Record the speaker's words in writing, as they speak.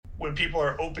when people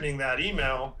are opening that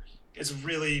email, it's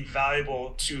really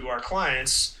valuable to our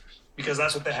clients because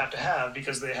that's what they have to have,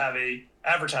 because they have a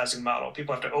advertising model.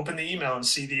 People have to open the email and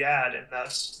see the ad, and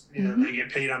that's, they get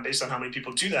paid on based on how many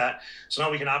people do that. So now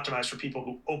we can optimize for people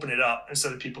who open it up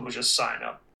instead of people who just sign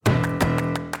up.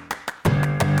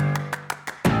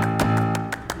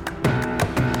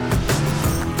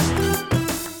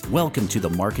 Welcome to the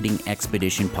Marketing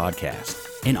Expedition Podcast,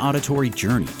 an auditory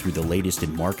journey through the latest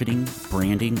in marketing,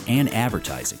 branding, and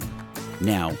advertising.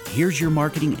 Now, here's your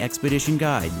Marketing Expedition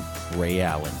guide, Ray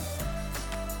Allen.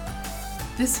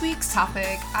 This week's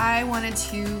topic, I wanted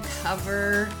to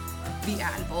cover the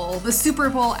Ad Bowl, the Super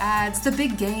Bowl ads, the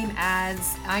big game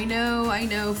ads. I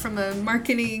know from a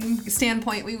marketing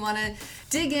standpoint, we want to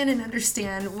dig in and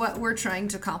understand what we're trying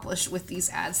to accomplish with these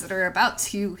ads that are about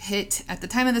to hit at the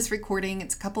time of this recording.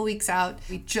 It's a couple weeks out.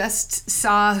 We just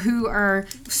saw who our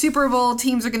Super Bowl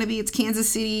teams are going to be. It's Kansas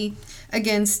City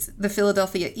against the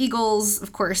Philadelphia Eagles,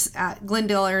 of course, at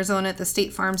Glendale, Arizona, at the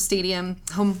State Farm Stadium,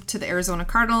 home to the Arizona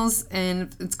Cardinals,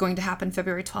 and it's going to happen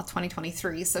February 12th,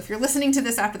 2023. So if you're listening to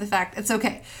this after the fact, it's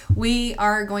okay. We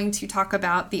are going to talk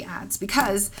about the ads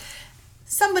because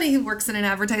somebody who works in an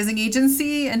advertising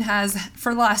agency and has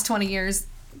for the last 20 years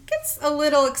gets a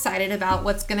little excited about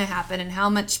what's going to happen and how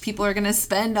much people are going to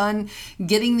spend on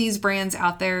getting these brands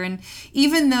out there. And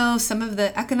even though some of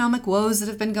the economic woes that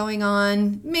have been going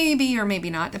on, maybe or maybe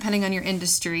not, depending on your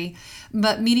industry,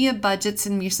 but media budgets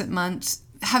in recent months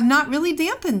have not really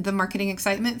dampened the marketing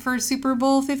excitement for Super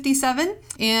Bowl 57.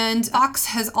 And Fox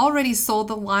has already sold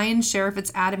the lion's share of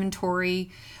its ad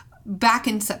inventory back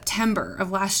in September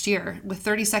of last year with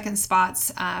 30-second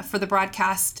spots for the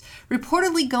broadcast,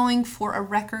 reportedly going for a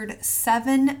record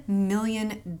 $7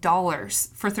 million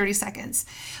for 30 seconds.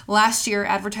 Last year,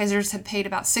 advertisers had paid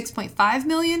about $6.5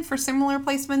 million for similar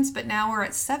placements, but now we're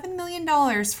at $7 million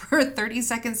for a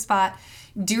 30-second spot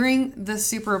during the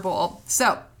Super Bowl.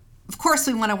 So, of course,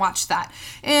 we want to watch that.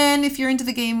 And if you're into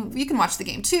the game, you can watch the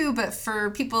game too. But for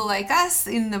people like us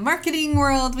in the marketing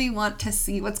world, we want to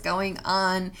see what's going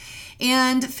on.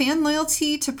 And fan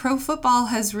loyalty to pro football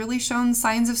has really shown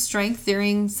signs of strength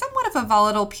during somewhat of a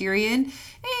volatile period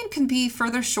and can be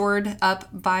further shored up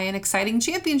by an exciting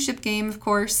championship game, of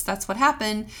course. That's what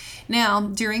happened. Now,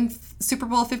 during Super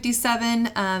Bowl 57,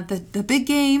 the big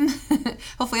game,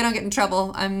 hopefully I don't get in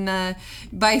trouble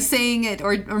by saying it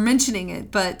or mentioning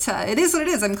it, but it is what it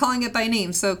is. I'm calling it by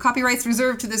name. So copyrights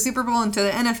reserved to the Super Bowl and to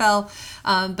the NFL.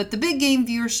 But the big game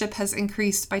viewership has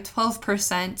increased by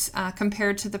 12%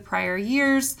 compared to the prior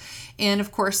years. And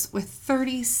of course, with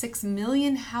 36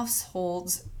 million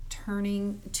households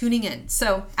tuning in.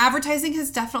 So advertising has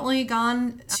definitely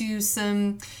gone to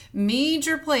some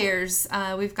major players.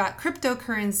 We've got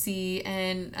cryptocurrency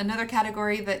and another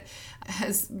category that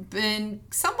has been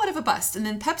somewhat of a bust. And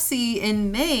then Pepsi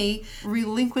in May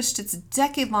relinquished its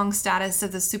decade-long status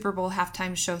of the Super Bowl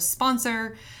halftime show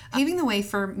sponsor, paving the way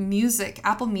for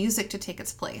Apple Music to take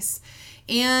its place.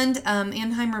 And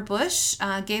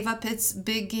Anheuser-Busch gave up its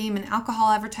big game and alcohol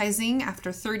advertising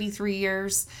after 33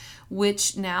 years,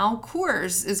 which now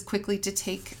Coors is quickly to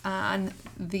take on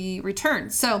the return.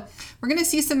 So we're going to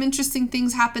see some interesting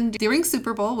things happen during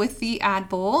Super Bowl with the Ad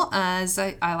Bowl, as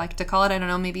I like to call it. I don't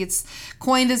know, maybe it's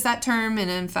coined as that term,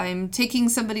 and if I'm taking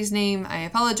somebody's name, I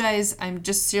apologize. I'm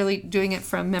just really doing it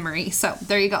from memory. So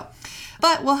there you go.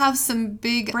 But we'll have some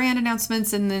big brand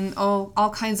announcements and then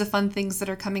all kinds of fun things that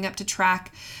are coming up to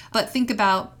track. But think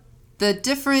about the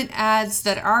different ads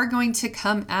that are going to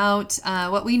come out,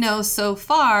 what we know so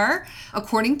far,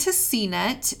 according to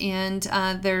CNET,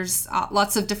 and there's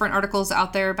lots of different articles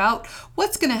out there about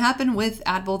what's going to happen with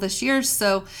Ad Bowl this year.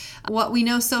 So what we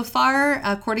know so far,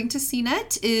 according to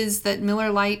CNET, is that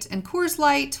Miller Lite and Coors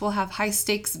Light will have high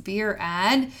stakes beer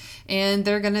ad, and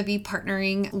they're going to be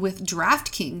partnering with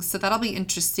DraftKings, so that'll be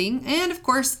interesting. And of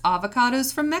course,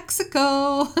 avocados from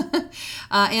Mexico.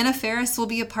 Anna Faris will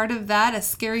be a part of that, a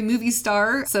scary movie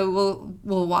star. So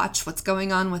we'll watch what's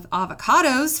going on with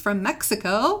avocados from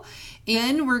Mexico.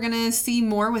 And we're going to see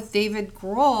more with David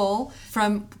Grohl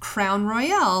from Crown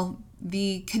Royal,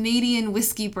 the Canadian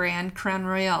whiskey brand Crown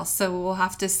Royal. So we'll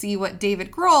have to see what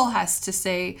David Grohl has to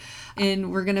say,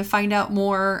 and we're going to find out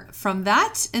more from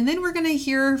that. And then we're going to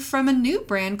hear from a new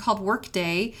brand called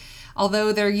Workday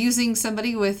although they're using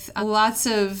somebody with lots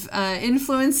of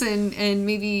influence and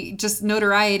maybe just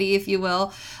notoriety, if you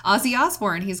will, Ozzy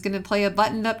Osbourne. He's going to play a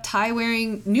buttoned-up,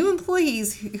 tie-wearing new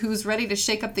employees who's ready to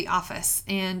shake up the office.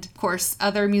 And, of course,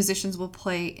 other musicians will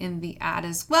play in the ad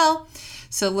as well.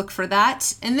 So look for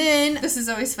that. And then this is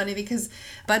always funny because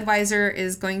Budweiser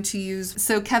is going to use,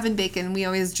 so Kevin Bacon, we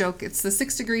always joke, it's the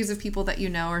 6 degrees of people that you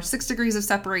know, or 6 degrees of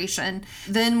separation.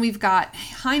 Then we've got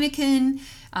Heineken,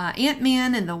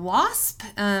 Ant-Man and the Wasp.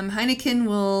 Heineken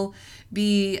will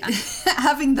be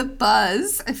having the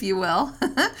buzz, if you will,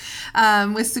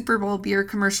 with Super Bowl beer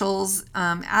commercials,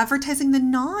 advertising the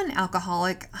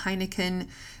non-alcoholic Heineken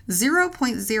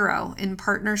 0.0 in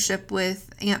partnership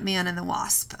with Ant-Man and the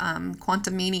Wasp,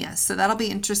 Quantumania. So that'll be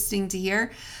interesting to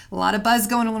hear. A lot of buzz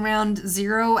going around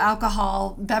zero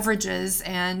alcohol beverages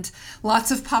and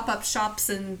lots of pop-up shops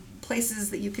and places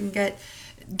that you can get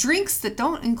drinks that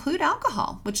don't include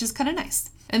alcohol, which is kind of nice.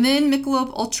 And then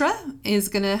Michelob Ultra is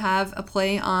going to have a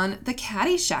play on the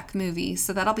Caddyshack movie.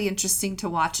 So that'll be interesting to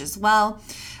watch as well.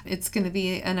 It's going to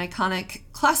be an iconic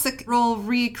classic role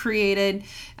recreated.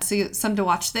 So some to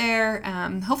watch there.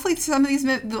 Hopefully some of these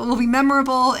will be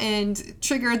memorable and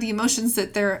trigger the emotions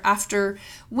that they're after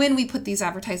when we put these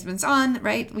advertisements on,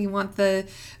 right? We want the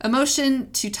emotion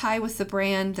to tie with the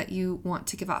brand that you want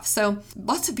to give off. So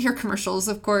lots of beer commercials,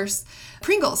 of course.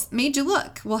 Pringles Made You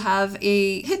Look will have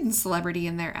a hidden celebrity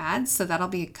in their ads, so that'll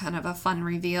be kind of a fun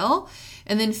reveal.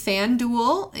 And then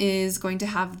FanDuel is going to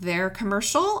have their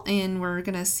commercial, and we're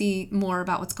going to see more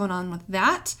about what's going on with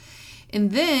that.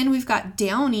 And then we've got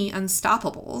Downy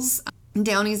Unstoppables.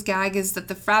 Downy's gag is that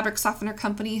the fabric softener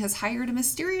company has hired a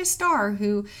mysterious star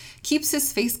who keeps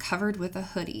his face covered with a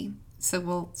hoodie. So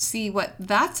we'll see what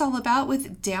that's all about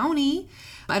with Downy.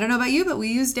 I don't know about you, but we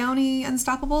use Downy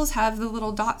Unstoppables, have the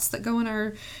little dots that go in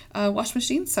our wash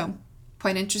machine. So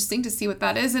quite interesting to see what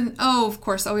that is. And of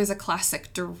course, always a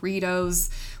classic, Doritos.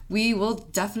 We will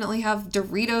definitely have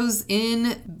Doritos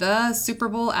in the Super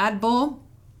Bowl ad bowl.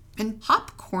 And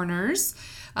Popcorners,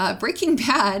 Breaking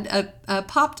Bad, a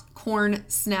popped corn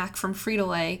snack from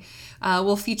Frito-Lay,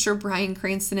 will feature Bryan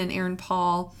Cranston and Aaron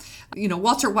Paul,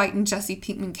 Walter White and Jesse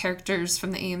Pinkman characters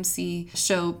from the AMC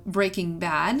show Breaking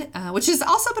Bad, which has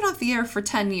also been off the air for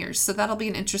 10 years. So that'll be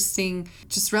an interesting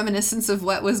just reminiscence of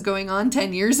what was going on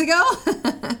 10 years ago.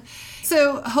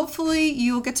 So hopefully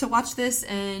you'll get to watch this,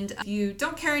 and if you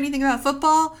don't care anything about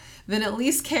football, then at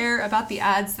least care about the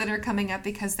ads that are coming up,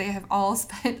 because they have all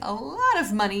spent a lot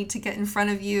of money to get in front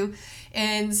of you.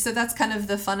 And so that's kind of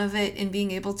the fun of it, in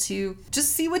being able to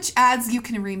just see which ads you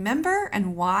can remember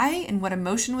and why, and what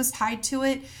emotion was tied to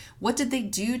it. What did they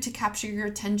do to capture your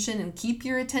attention and keep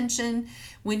your attention?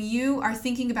 When you are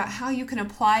thinking about how you can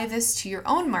apply this to your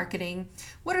own marketing,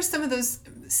 what are some of those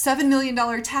 $7 million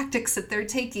tactics that they're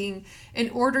taking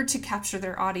in order to capture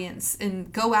their audience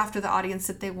and go after the audience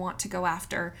that they want to go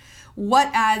after? What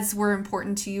ads were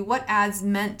important to you? What ads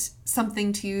meant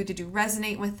something to you? Did you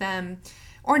resonate with them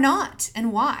or not,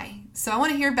 and why? So I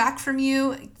want to hear back from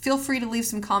you. Feel free to leave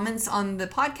some comments on the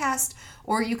podcast,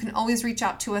 or you can always reach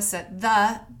out to us at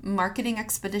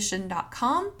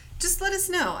themarketingexpedition.com. Just let us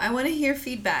know. I want to hear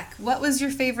feedback. What was your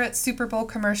favorite Super Bowl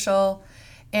commercial,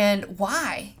 and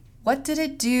why? What did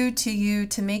it do to you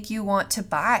to make you want to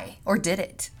buy, or did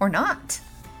it, or not?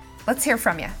 Let's hear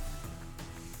from you.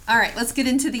 All right, let's get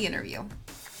into the interview.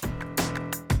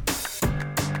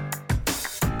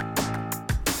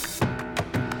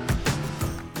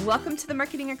 Welcome to the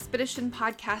Marketing Expedition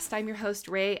podcast. I'm your host,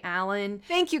 Ray Allen.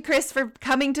 Thank you, Chris, for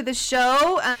coming to the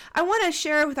show. I want to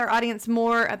share with our audience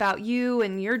more about you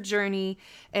and your journey,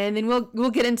 and then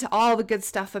we'll get into all the good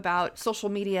stuff about social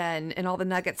media and all the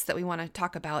nuggets that we want to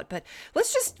talk about. But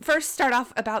let's just first start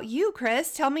off about you,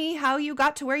 Chris. Tell me how you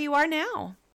got to where you are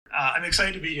now. I'm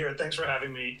excited to be here. Thanks for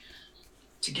having me.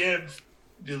 To give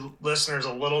the listeners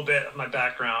a little bit of my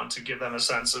background, to give them a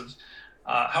sense of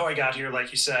how I got here,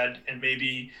 like you said, and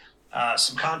maybe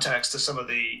some context to some of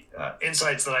the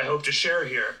insights that I hope to share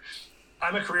here.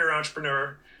 I'm a career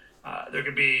entrepreneur. There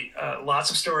could be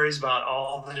lots of stories about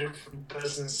all the different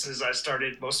businesses I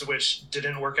started, most of which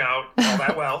didn't work out all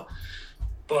that well.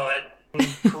 But in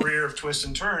a career of twists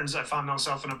and turns, I found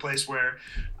myself in a place where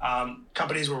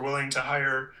companies were willing to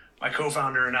hire my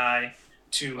co-founder and I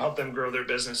to help them grow their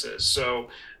businesses. So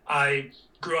I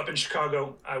grew up in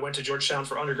Chicago. I went to Georgetown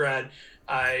for undergrad.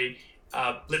 I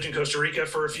lived in Costa Rica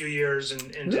for a few years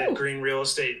and did green real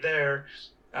estate there.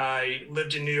 I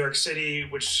lived in New York City,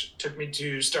 which took me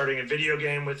to starting a video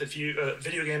game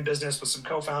business with some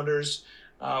co-founders,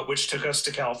 which took us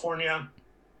to California.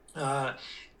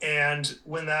 And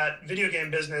when that video game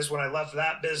business, when I left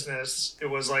that business, it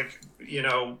was like,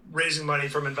 raising money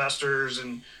from investors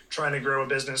and trying to grow a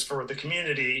business for the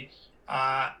community.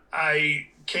 I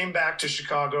came back to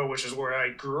Chicago, which is where I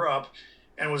grew up,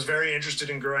 and was very interested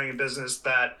in growing a business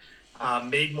that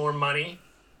made more money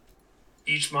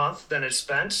each month than it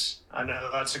spent. I know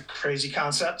that's a crazy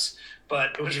concept,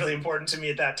 but it was really important to me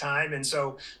at that time. And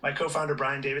so my co-founder,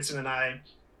 Brian Davidson, and I,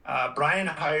 Brian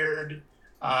hired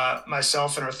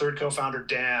myself and our third co-founder,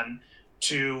 Dan,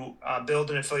 to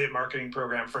build an affiliate marketing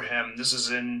program for him. This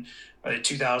is in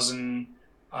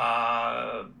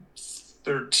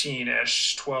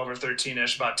 2013-ish, 12 or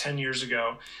 13-ish, about 10 years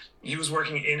ago. He was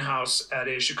working in-house at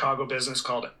a Chicago business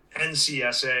called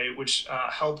NCSA, which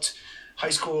helped high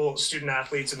school student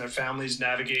athletes and their families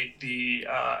navigate the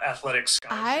athletic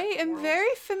scholarship I am world.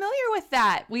 very familiar with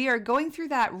that. We are going through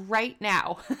that right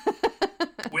now.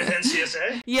 With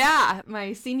NCSA? Yeah,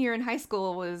 my senior in high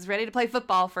school was ready to play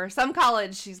football for some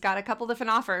college. She's got a couple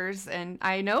different offers, and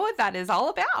I know what that is all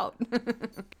about.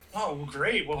 Oh,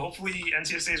 great. Well, hopefully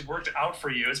NCSA has worked out for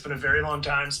you. It's been a very long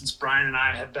time since Brian and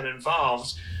I have been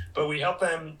involved, but we helped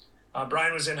them.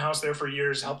 Brian was in-house there for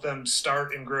years, helped them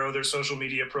start and grow their social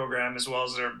media program as well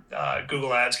as their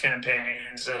Google Ads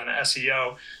campaigns and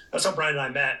SEO. That's how Brian and I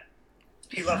met.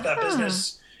 He left that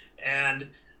business, and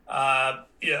a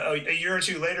year or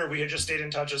two later, we had just stayed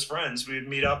in touch as friends. We would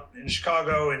meet up in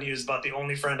Chicago, and he was about the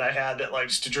only friend I had that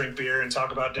likes to drink beer and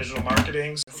talk about digital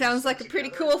marketing. So Sounds like a pretty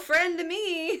cool friend to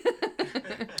me.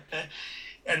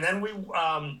 And then we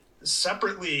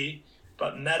separately,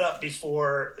 but met up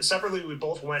before. Separately, we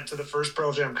both went to the first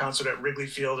Pearl Jam concert at Wrigley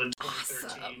Field in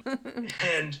 2013. Awesome.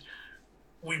 And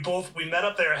we met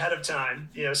up there ahead of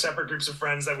time, separate groups of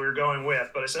friends that we were going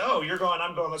with. But I said, oh, you're going,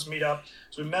 I'm going, let's meet up.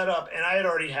 So we met up, and I had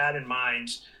already had in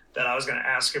mind that I was going to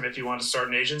ask him if he wanted to start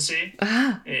an agency.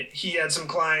 He had some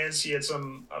clients, he had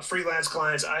some freelance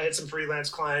clients, I had some freelance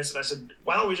clients, and I said,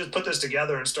 why don't we just put this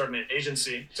together and start an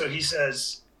agency? So he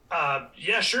says,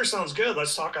 yeah, sure, sounds good.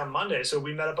 Let's talk on Monday. So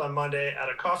we met up on Monday at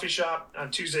a coffee shop.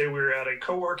 On Tuesday, we were at a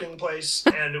co-working place,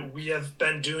 and we have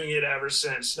been doing it ever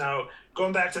since. Now,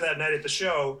 going back to that night at the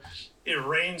show, it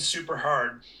rained super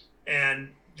hard,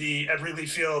 and at Wrigley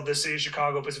Field, the city of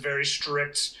Chicago puts very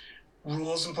strict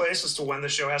rules in place as to when the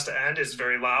show has to end. It's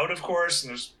very loud, of course, and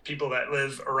there's people that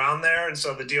live around there, and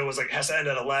so the deal was like it has to end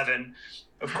at 11.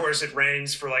 Of course, it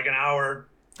rains for like an hour,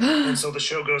 and so the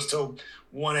show goes till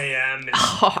 1 a.m. and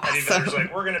Eddie Vedder's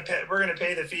like, we're gonna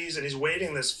pay the fees, and he's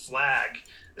waving this flag,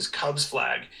 this Cubs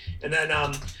flag. And then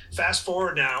fast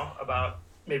forward now about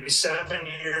maybe 7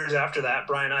 years after that,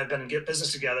 Brian and I have been in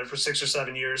business together for 6 or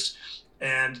 7 years,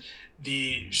 and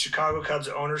the Chicago Cubs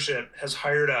ownership has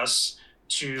hired us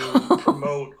to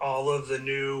promote all of the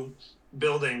new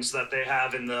buildings that they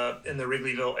have in the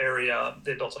Wrigleyville area.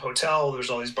 They built a hotel, there's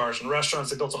all these bars and restaurants,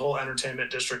 they built a whole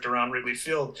entertainment district around Wrigley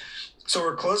Field. So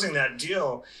we're closing that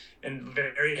deal and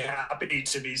very happy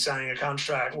to be signing a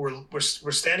contract. We're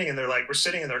standing in there, like we're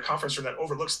sitting in their conference room that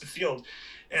overlooks the field,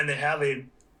 and they have the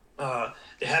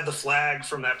flag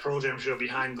from that Pearl Jam show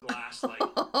behind glass,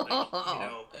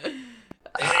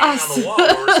 hanging on the wall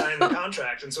where we're signing the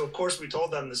contract. And so of course we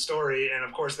told them the story, and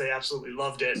of course they absolutely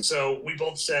loved it. So we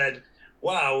both said,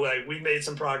 wow, like we made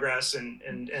some progress,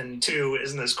 and two,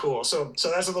 isn't this cool? So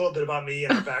that's a little bit about me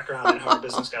and our background and how our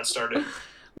business got started.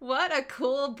 What a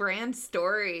cool brand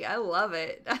story. I love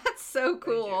it. That's so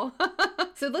cool.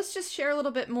 So let's just share a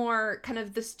little bit more kind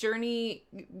of this journey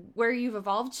where you've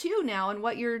evolved to now and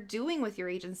what you're doing with your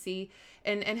agency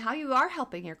and how you are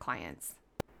helping your clients.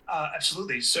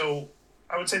 Absolutely. So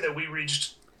I would say that we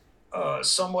reached a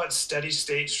somewhat steady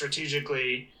state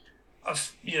strategically,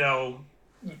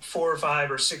 4 or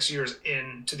 5 or 6 years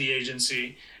into the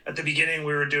agency. At the beginning,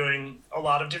 we were doing a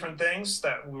lot of different things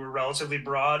that were relatively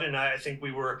broad, and I think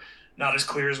we were not as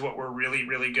clear as what we're really,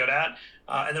 really good at.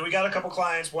 And then we got a couple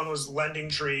clients. One was Lending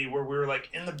Tree, where we were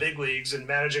like in the big leagues and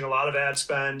managing a lot of ad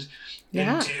spend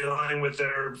and dealing with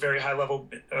their very high level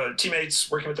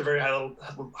teammates, working with their very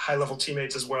high level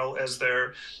teammates as well as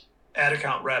their ad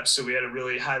account reps. So we had a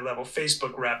really high level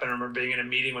Facebook rep, and I remember being in a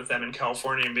meeting with them in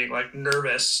California and being like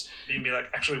nervous and be like,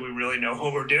 actually, we really know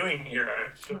what we're doing here.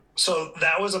 So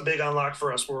that was a big unlock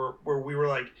for us where we were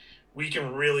like, we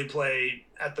can really play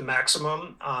at the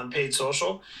maximum on paid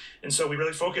social. And so we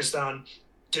really focused on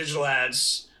digital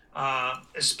ads,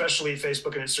 especially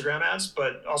Facebook and Instagram ads,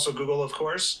 but also Google, of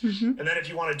course. Mm-hmm. And then if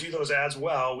you want to do those ads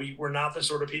well, we're not the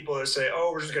sort of people that say,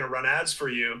 oh, we're just going to run ads for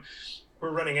you.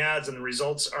 we're running ads and the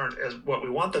results aren't as what we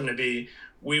want them to be,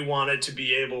 we wanted to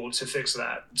be able to fix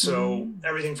that. So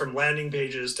everything from landing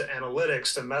pages to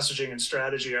analytics to messaging and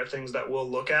strategy are things that we'll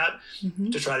look at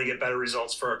to try to get better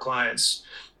results for our clients.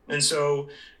 And so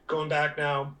going back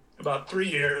now about 3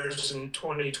 years, in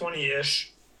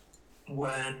 2020-ish,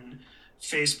 when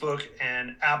Facebook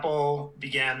and Apple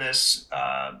began this,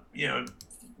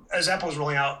 as Apple was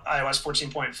rolling out iOS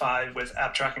 14.5 with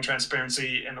app tracking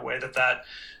transparency in the way that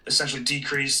essentially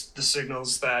decreased the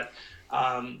signals that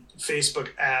Facebook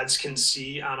ads can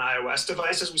see on iOS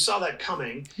devices. We saw that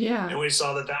coming, and we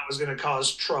saw that was going to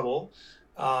cause trouble,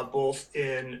 both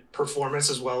in performance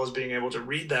as well as being able to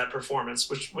read that performance,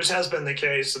 which has been the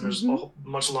case. And there's a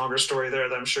much longer story there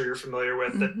that I'm sure you're familiar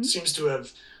with that seems to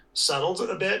have settled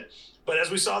a bit. But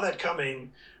as we saw that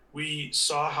coming, we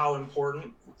saw how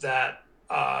important that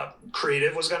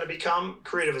creative was going to become.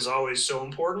 Creative is always so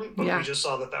important, but we just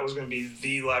saw that was going to be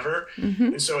the lever.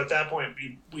 And so at that point,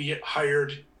 we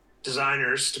hired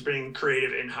designers to bring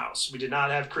creative in-house. We did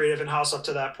not have creative in-house up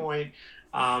to that point.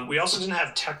 We also didn't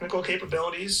have technical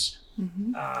capabilities.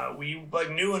 We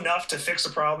knew enough to fix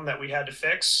a problem that we had to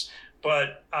fix,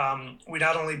 but we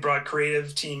not only brought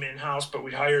creative team in-house, but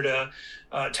we hired a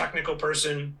technical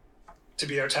person to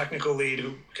be our technical lead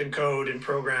who can code and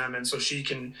program, and so she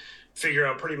can figure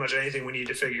out pretty much anything we need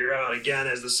to figure out. Again,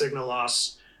 as the signal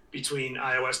loss between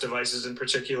iOS devices in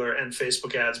particular and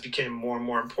Facebook ads became more and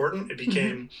more important, it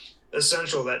became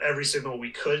essential that every signal we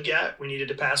could get, we needed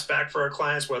to pass back for our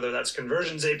clients, whether that's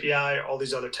conversions API, all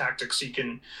these other tactics you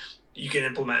can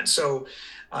implement. So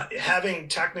having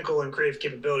technical and creative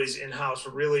capabilities in-house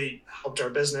really helped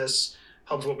our business,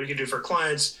 helped what we could do for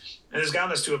clients, and has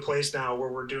gotten us to a place now where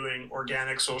we're doing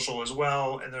organic social as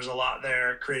well. And there's a lot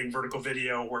there, creating vertical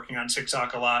video, working on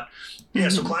TikTok a lot.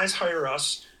 So clients hire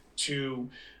us to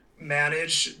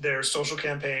manage their social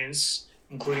campaigns,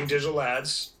 including digital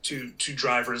ads, to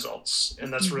drive results.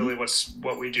 And that's really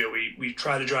what we do. We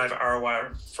try to drive ROI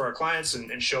for our clients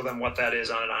and show them what that is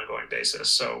on an ongoing basis.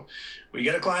 So we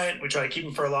get a client, we try to keep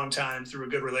them for a long time through a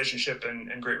good relationship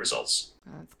and great results.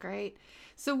 That's great.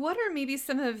 So what are maybe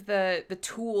some of the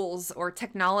tools or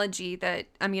technology that,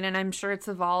 and I'm sure it's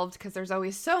evolved because there's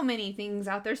always so many things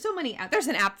out there, there's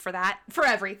an app for that, for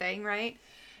everything, right?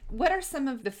 What are some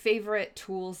of the favorite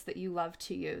tools that you love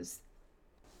to use?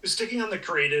 Sticking on the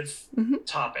creative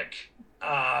topic,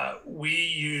 we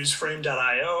use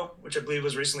Frame.io, which I believe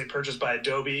was recently purchased by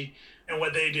Adobe. And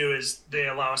what they do is they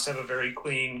allow us to have a very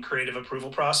clean creative approval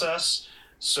process.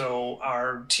 So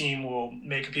our team will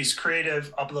make a piece of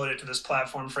creative, upload it to this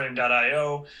platform,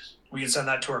 Frame.io. We can send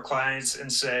that to our clients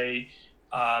and say,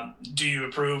 do you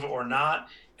approve or not?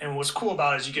 And what's cool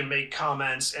about it is you can make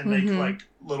comments and make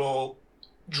little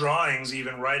drawings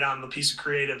even right on the piece of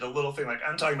creative, the little thing,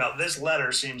 I'm talking about this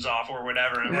letter seems off or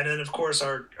whatever. And then of course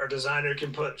our designer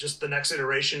can put just the next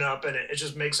iteration up, and it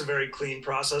just makes a very clean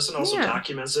process and also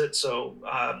documents it. So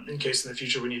in case in the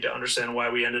future we need to understand why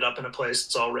we ended up in a place,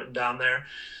 it's all written down there.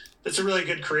 That's a really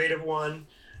good creative one.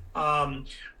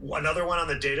 Another one on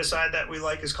the data side that we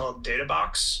like is called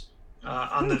DataBox.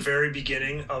 On the very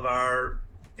beginning of our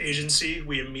agency,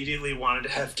 we immediately wanted to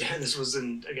have, this was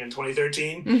in, again,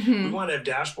 2013. We wanted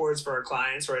to have dashboards for our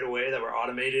clients right away that were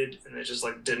automated, and it just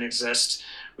didn't exist.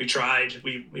 We tried,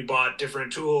 we bought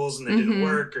different tools and they didn't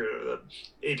work, or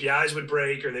the APIs would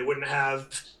break, or they wouldn't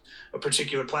have a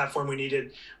particular platform we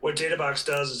needed. What DataBox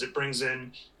does is it brings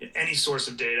in any source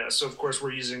of data. So of course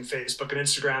we're using Facebook and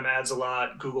Instagram ads a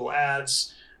lot, Google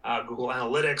Ads, Google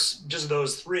Analytics, just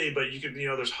those three, but you could,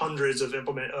 there's hundreds of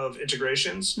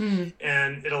integrations,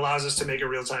 and it allows us to make a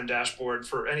real-time dashboard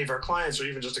for any of our clients, or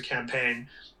even just a campaign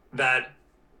that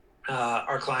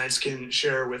our clients can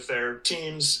share with their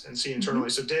teams and see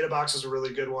internally. So DataBox is a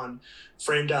really good one.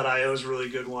 Frame.io is a really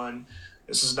good one.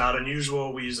 This is not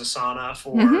unusual. We use Asana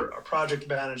for our project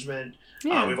management.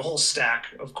 We have a whole stack,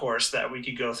 of course, that we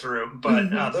could go through, but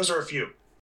those are a few.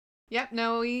 Yep.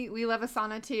 No, we love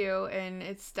Asana too, and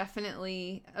it's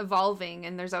definitely evolving,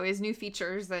 and there's always new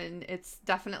features, and it's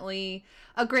definitely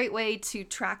a great way to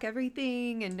track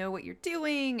everything and know what you're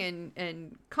doing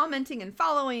and commenting and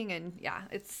following, and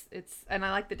it's and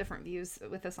I like the different views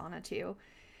with Asana too.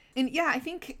 And I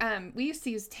think we used to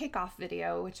use Takeoff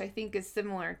Video, which I think is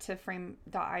similar to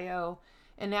Frame.io.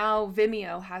 And now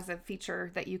Vimeo has a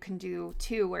feature that you can do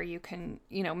too, where you can,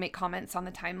 make comments on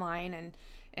the timeline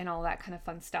and all that kind of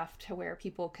fun stuff, to where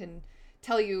people can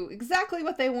tell you exactly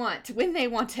what they want, when they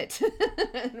want it,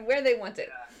 and where they want it.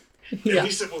 At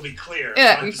least it will be clear.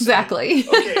 Yeah, exactly.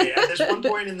 Okay, there's one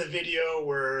point in the video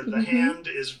where the hand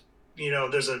is,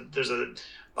 there's a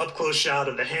up close shot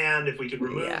of the hand. If we could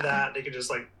remove that, they could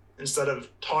just instead of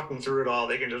talking through it all,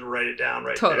 they can just write it down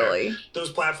right Totally. there.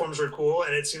 Those platforms are cool,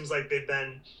 and it seems like they've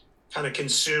been kind of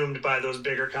consumed by those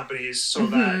bigger companies, so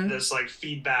that this like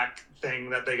feedback thing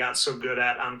that they got so good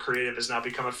at on creative has now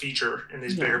become a feature in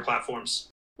these bigger platforms.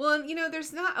 Well, and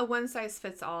there's not a one size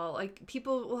fits all. Like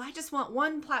people, well, I just want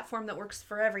one platform that works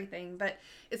for everything. But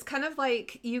it's kind of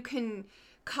like you can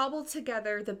cobble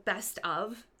together the best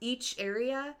of each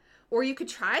area, or you could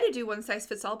try to do one size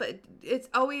fits all, but it's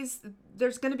always,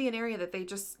 there's going to be an area that they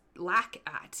just lack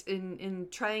at in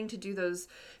trying to do those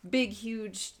big,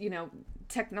 huge,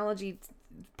 technology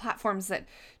platforms that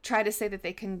try to say that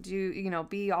they can do,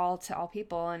 be all to all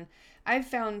people. And I've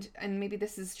found, and maybe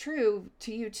this is true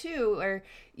to you too, or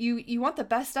you want the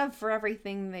best of for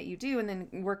everything that you do, and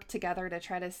then work together to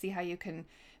try to see how you can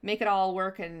make it all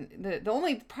work. And the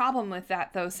only problem with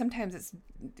that, though, sometimes it's,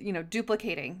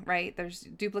 duplicating, right? There's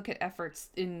duplicate efforts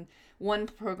in one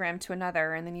program to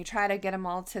another, and then you try to get them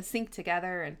all to sync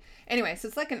together. And anyway, so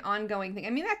it's like an ongoing thing. I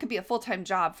mean, that could be a full-time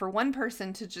job for one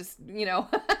person to just,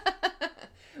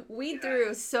 weed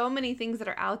through so many things that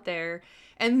are out there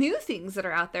and new things that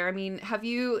are out there. I mean, have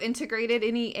you integrated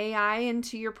any AI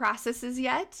into your processes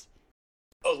yet?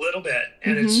 A little bit.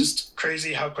 And it's just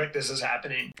crazy how quick this is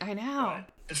happening. I know.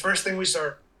 The first thing we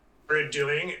started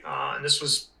doing, and this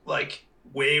was like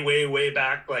way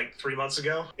back, like 3 months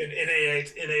ago, in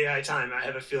AI time, I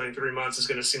have a feeling 3 months is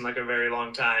going to seem like a very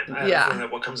long time. I have a feeling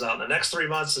that what comes out in the next 3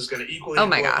 months is going to equally blow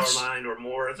our mind, or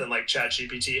more than like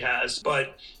ChatGPT has.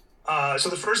 But so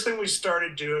the first thing we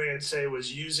started doing, I'd say,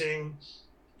 was using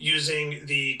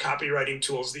the copywriting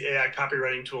tools, the AI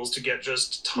copywriting tools, to get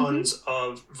just tons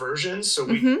of versions. So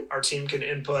our team can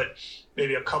input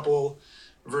maybe a couple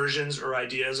versions or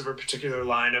ideas of a particular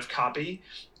line of copy,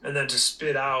 and then to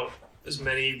spit out as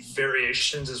many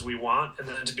variations as we want, and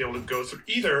then to be able to go through,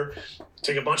 either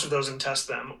take a bunch of those and test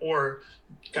them, or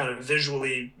kind of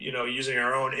visually, using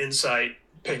our own insight,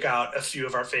 pick out a few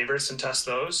of our favorites and test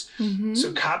those.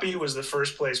 So copy was the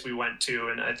first place we went to,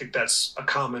 and I think that's a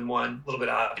common one, a little bit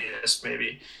obvious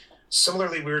maybe.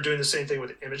 Similarly, we were doing the same thing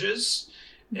with images.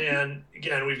 And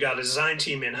again, we've got a design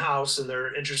team in-house, and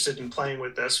they're interested in playing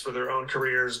with this for their own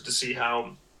careers to see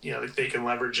how, they can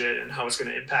leverage it and how it's going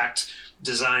to impact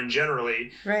design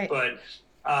generally. Right. But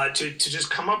to just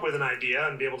come up with an idea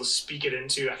and be able to speak it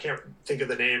into, I can't think of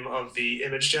the name of the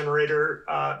image generator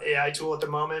AI tool at the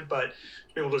moment, but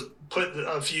be able to put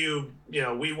a few,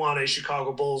 we want a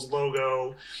Chicago Bulls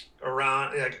logo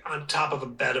around, like on top of a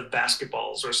bed of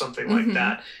basketballs or something like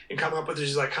that, and come up with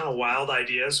these like kind of wild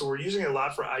ideas. So we're using it a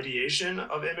lot for ideation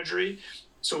of imagery.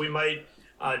 So we might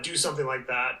do something like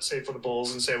that, say for the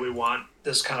Bulls, and say we want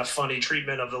this kind of funny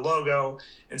treatment of the logo,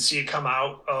 and see it come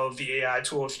out of the AI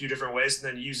tool a few different ways,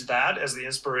 and then use that as the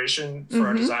inspiration for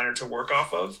our designer to work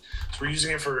off of. So we're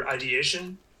using it for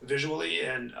ideation visually,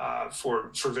 and for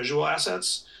visual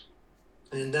assets.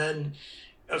 And then,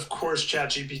 of course,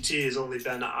 ChatGPT has only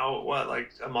been out,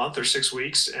 like a month or 6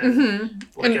 weeks. And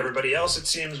like everybody else, it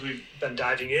seems, we've been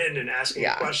diving in and asking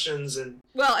questions. And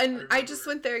I just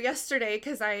went there yesterday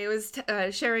because I was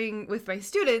sharing with my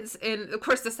students. And of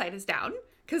course, the site is down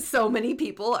because so many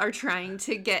people are trying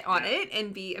to get on it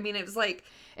and it was like,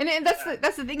 and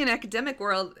that's the thing in academic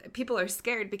world. People are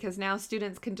scared because now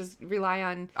students can just rely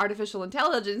on artificial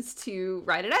intelligence to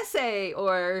write an essay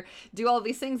or do all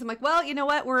these things. I'm like, well, you know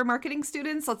what? We're marketing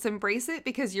students. Let's embrace it,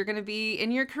 because you're going to be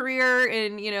in your career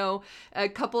in, a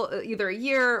couple, either a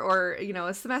year or,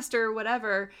 a semester,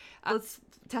 whatever. Let's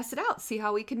test it out, see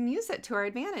how we can use it to our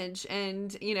advantage.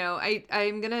 And, I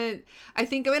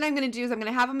think what I'm going to do is I'm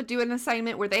going to have them do an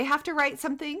assignment where they have to write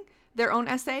something, their own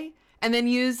essay, and then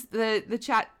use the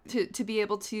chat to be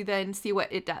able to then see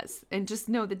what it does and just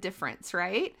know the difference,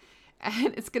 right?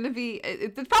 And it's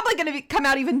probably going to come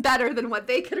out even better than what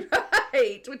they could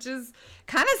write, which is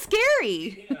kind of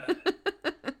scary. Yeah.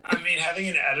 I mean, having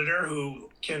an editor who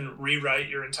can rewrite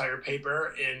your entire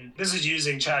paper, and this is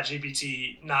using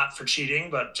ChatGPT not for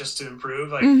cheating, but just to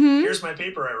improve. Like, here's my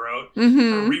paper I wrote.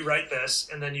 Rewrite this,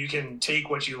 and then you can take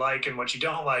what you like and what you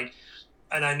don't like.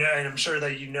 And I know, and I'm sure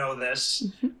that you know this,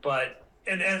 but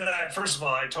first of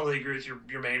all, I totally agree with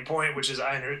your main point, which is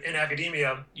in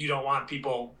academia, you don't want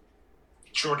people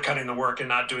shortcutting the work and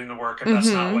not doing the work, and that's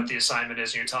not what the assignment is,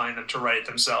 and you're telling them to write it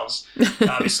themselves.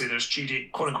 Obviously, there's cheating,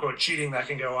 quote unquote cheating, that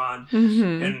can go on,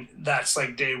 and that's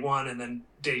like day one, and then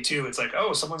day two, it's like,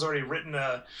 oh, someone's already written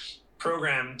a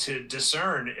program to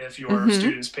discern if your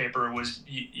student's paper was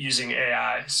using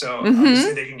AI. So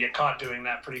obviously they can get caught doing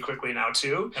that pretty quickly now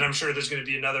too. And I'm sure there's going to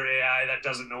be another AI that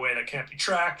does it in a way that can't be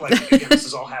tracked. Like, again, this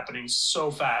is all happening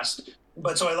so fast.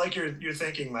 But so I like your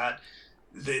thinking that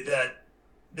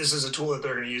this is a tool that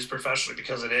they're going to use professionally,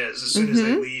 because it is. As soon as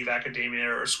they leave academia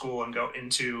or school and go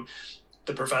into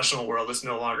the professional world, it's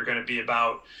no longer going to be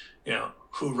about,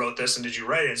 who wrote this and did you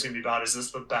write it? It's going to be about, is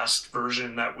this the best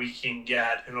version that we can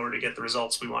get in order to get the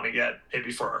results we want to get,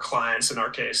 maybe for our clients in our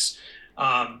case.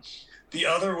 The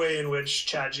other way in which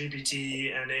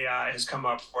ChatGPT and AI has come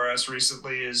up for us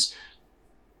recently is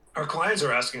our clients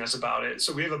are asking us about it.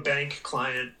 So we have a bank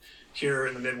client here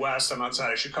in the Midwest. I'm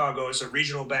outside of Chicago. It's a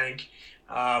regional bank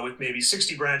with maybe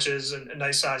 60 branches and a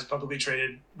nice sized publicly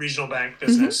traded regional bank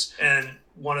business. And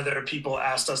one of their people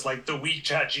asked us, like, the week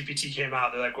ChatGPT came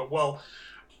out, they're like, well,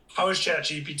 how is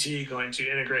ChatGPT going to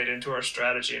integrate into our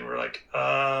strategy? And we're like,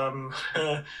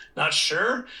 not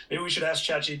sure. Maybe we should ask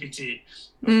ChatGPT.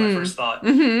 That was my first thought.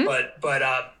 But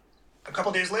a couple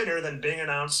of days later, then Bing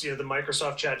announced, the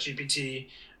Microsoft ChatGPT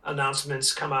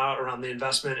announcements come out around the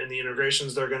investment and the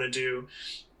integrations they're going to do.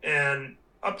 And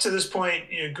up to this point,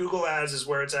 Google Ads is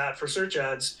where it's at for search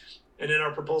ads. And in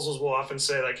our proposals, we'll often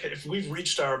say, like, if we've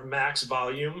reached our max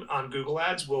volume on Google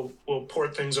Ads, we'll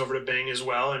port things over to Bing as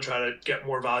well and try to get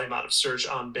more volume out of search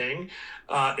on Bing.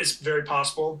 It's very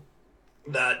possible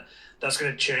that that's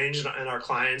going to change in our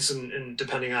clients, and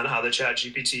depending on how the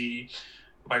ChatGPT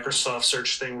Microsoft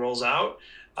search thing rolls out,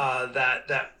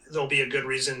 that there'll be a good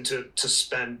reason to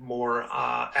spend more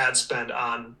ad spend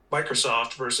on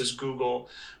Microsoft versus Google,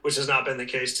 which has not been the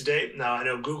case to date. Now, I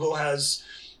know Google has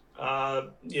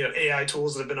AI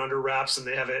tools that have been under wraps, and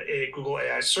they have a Google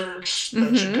AI search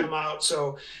that should come out.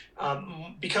 So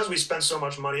because we spend so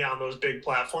much money on those big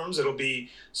platforms,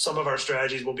 some of our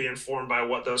strategies will be informed by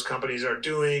what those companies are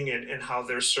doing and how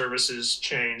their services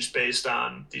change based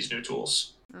on these new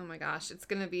tools. Oh my gosh, it's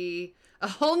going to be a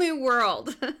whole new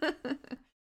world.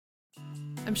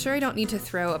 I'm sure I don't need to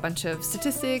throw a bunch of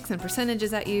statistics and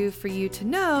percentages at you for you to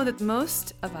know that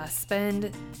most of us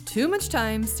spend too much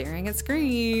time staring at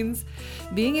screens.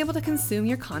 Being able to consume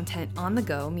your content on the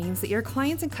go means that your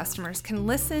clients and customers can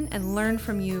listen and learn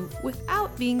from you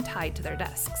without being tied to their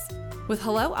desks. With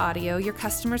Hello Audio, your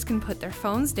customers can put their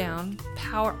phones down,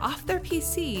 power off their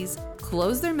PCs,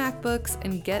 close their MacBooks,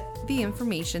 and get the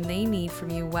information they need from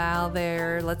you while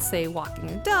they're, let's say, walking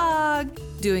a dog,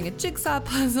 doing a jigsaw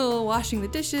puzzle, washing the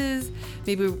dishes,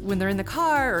 maybe when they're in the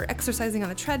car or exercising on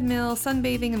the treadmill,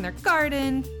 sunbathing in their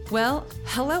garden. Well,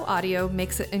 Hello Audio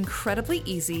makes it incredibly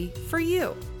easy for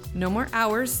you. No more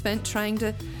hours spent trying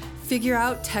to figure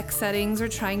out tech settings or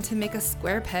trying to make a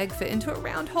square peg fit into a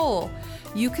round hole.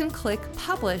 You can click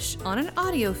publish on an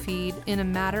audio feed in a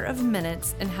matter of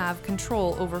minutes and have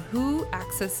control over who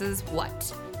accesses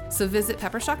what. So visit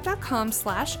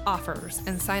peppershock.com/offers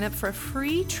and sign up for a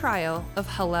free trial of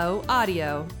Hello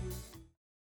Audio.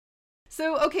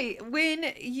 So, okay,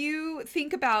 when you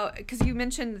think about, because you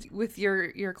mentioned with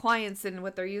your clients and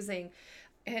what they're using,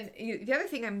 and the other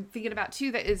thing I'm thinking about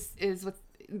too that is with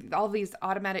all these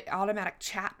automatic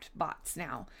chat bots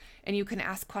now, and you can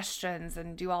ask questions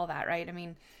and do all that, right? I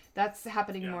mean, that's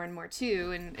happening more and more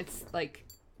too, and it's like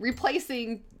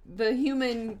replacing the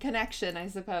human connection, I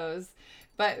suppose.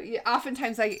 But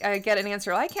oftentimes I get an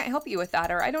answer, I can't help you with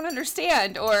that, or I don't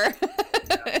understand, or,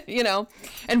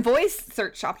 and voice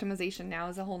search optimization now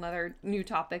is a whole nother new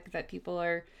topic that people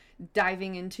are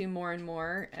diving into more and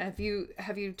more. Have you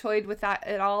toyed with that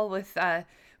at all, with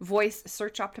voice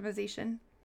search optimization?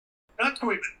 Not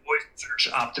toyed with voice search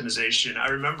optimization. I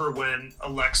remember when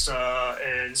Alexa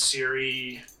and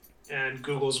Siri and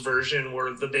Google's version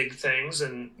were the big things,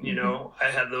 and I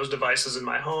had those devices in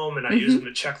my home, and I use them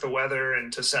to check the weather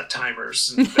and to set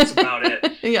timers, and that's about it.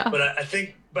 But I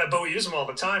think but we use them all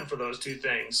the time for those two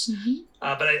things.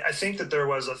 But I think that there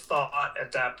was a thought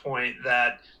at that point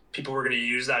that people were going to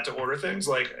use that to order things,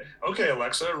 like, okay,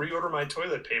 Alexa, reorder my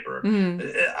toilet paper.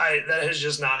 That has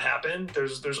just not happened.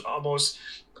 There's almost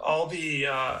all the we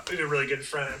have a really good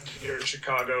friend here in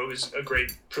Chicago who's a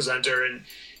great presenter, and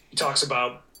he talks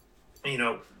about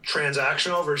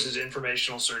transactional versus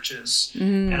informational searches.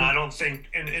 And I don't think,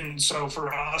 and so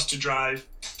for us to drive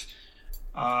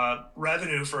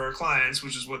revenue for our clients,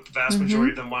 which is what the vast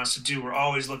majority of them wants to do, we're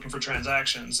always looking for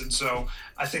transactions. And so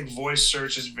I think voice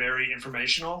search is very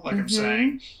informational. Like I'm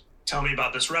saying, tell me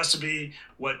about this recipe,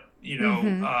 what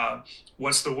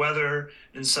what's the weather,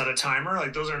 and set a timer.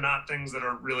 Like, those are not things that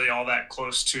are really all that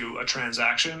close to a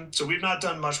transaction. So we've not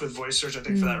done much with voice search, I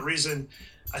think, for that reason.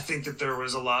 I think that there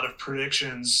was a lot of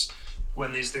predictions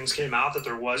when these things came out that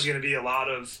there was going to be a lot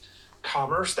of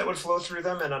commerce that would flow through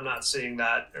them, and I'm not seeing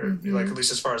that, or like, at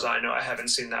least as far as I know, I haven't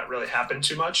seen that really happen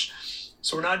too much.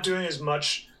 So we're not doing as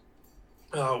much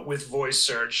with voice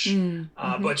search.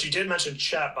 But you did mention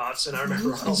chatbots, and I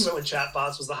remember also when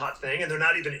chatbots was the hot thing, and they're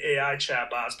not even AI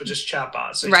chatbots, but just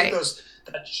chatbots. So you take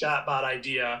that chatbot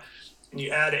idea and you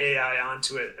add AI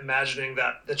onto it, imagining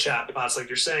that the chatbots, like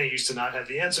you're saying, used to not have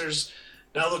the answers.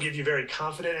 Now they'll give you very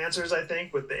confident answers, I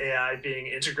think, with the AI being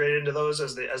integrated into those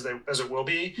as it will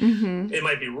be. It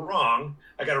might be wrong.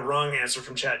 I got a wrong answer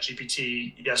from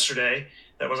ChatGPT yesterday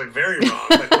that was like very wrong.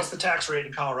 Like, what's the tax rate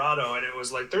in Colorado? And it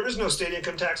was like, there is no state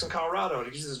income tax in Colorado. And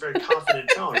it uses this very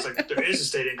confident tone. It's like, there is a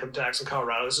state income tax in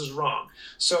Colorado. This is wrong.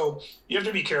 So you have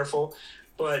to be careful.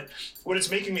 But what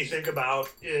it's making me think about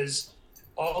is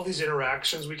all these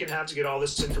interactions we can have to get all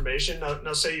this information.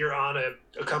 Now say you're on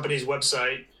a company's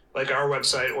website, like our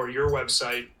website or your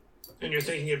website, and you're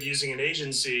thinking of using an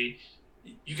agency.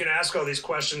 You can ask all these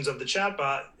questions of the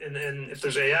chatbot, and then if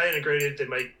there's AI integrated, they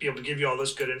might be able to give you all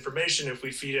this good information if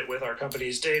we feed it with our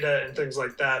company's data and things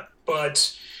like that.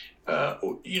 But,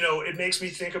 it makes me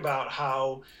think about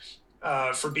how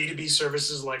for B2B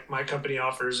services like my company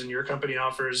offers and your company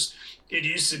offers, it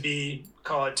used to be,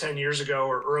 call it 10 years ago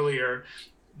or earlier,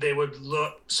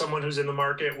 someone who's in the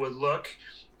market would look,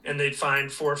 and they'd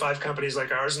find 4 or 5 companies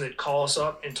like ours, and they'd call us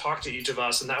up and talk to each of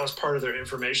us. And that was part of their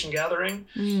information gathering.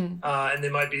 And they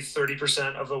might be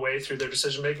 30% of the way through their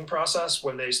decision-making process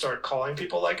when they start calling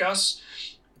people like us.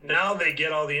 Now they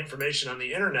get all the information on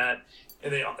the internet,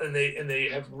 and they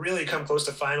have really come close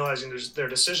to finalizing their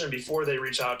decision before they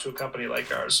reach out to a company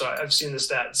like ours. So I've seen the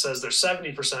stat that says they're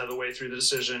 70% of the way through the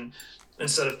decision,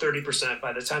 instead of 30%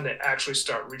 by the time they actually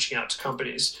start reaching out to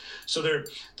companies. So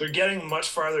they're getting much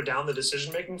farther down the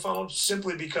decision-making funnel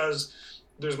simply because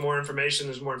there's more information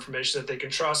that they can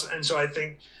trust. And so I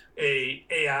think a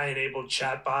AI-enabled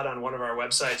chatbot on one of our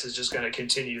websites is just going to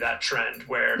continue that trend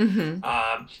where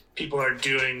people are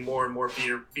doing more and more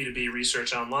B2B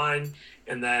research online,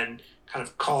 and then kind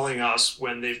of calling us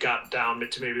when they've got down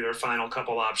to maybe their final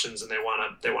couple options and they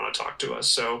want to talk to us.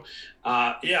 So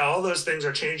all those things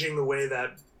are changing the way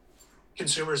that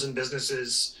consumers and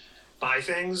businesses buy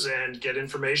things and get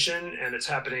information, and it's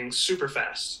happening super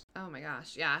fast. Oh my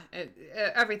gosh. Yeah.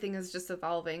 Everything is just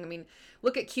evolving. I mean,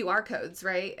 look at QR codes,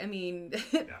 right? I mean,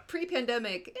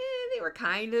 pre-pandemic, they were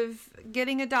kind of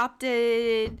getting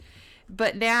adopted.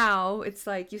 But now it's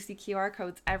like you see QR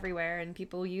codes everywhere and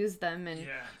people use them. And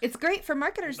it's great for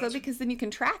marketers, though, because then you can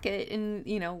track it and,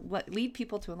 lead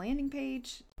people to a landing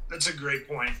page. That's a great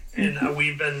point. And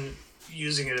we've been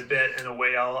using it a bit in a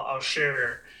way I'll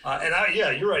share.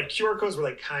 You're right. QR codes were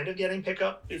like kind of getting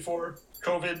pickup before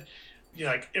COVID.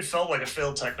 It felt like a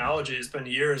failed technology. It's been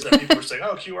years that people were saying,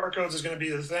 oh, QR codes is going to be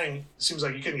the thing. It seems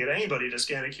like you couldn't get anybody to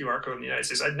scan a QR code in the United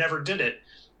States. I never did it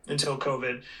until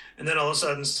COVID. And then all of a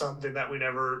sudden something that we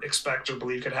never expect or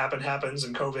believe could happen happens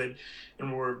in COVID.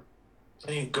 And we're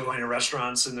going to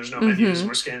restaurants and there's no menus and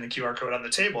we're scanning the QR code on the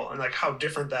table. And like how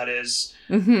different that is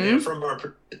from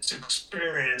our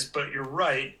experience. But you're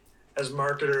right, as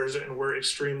marketers, and we're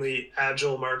extremely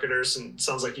agile marketers, and it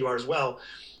sounds like you are as well,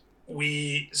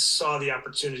 we saw the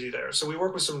opportunity there. So we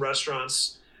work with some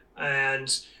restaurants,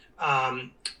 and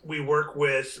we work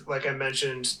with, like I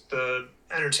mentioned, the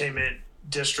entertainment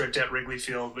district at Wrigley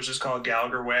Field, which is called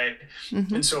Gallagher Way.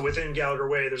 And so within Gallagher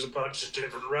Way, there's a bunch of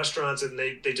different restaurants, and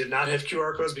they did not have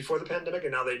QR codes before the pandemic,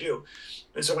 and now they do.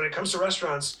 And so when it comes to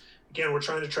restaurants, again, we're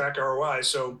trying to track ROI.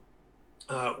 So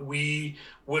we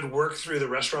would work through the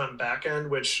restaurant back end,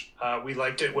 which we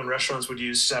liked it when restaurants would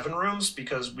use 7 rooms,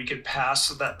 because we could pass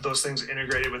those things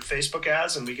integrated with Facebook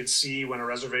ads, and we could see when a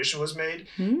reservation was made,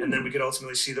 and then we could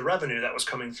ultimately see the revenue that was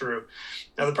coming through.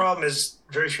 Now, the problem is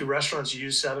very few restaurants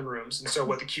use 7 rooms. And so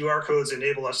what the QR codes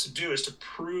enable us to do is to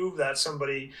prove that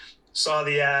somebody saw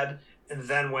the ad and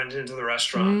then went into the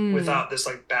restaurant without this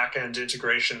like back end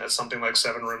integration that something like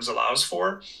 7 rooms allows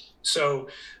for. So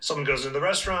someone goes into the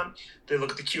restaurant, they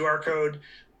look at the QR code,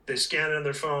 they scan it on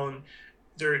their phone.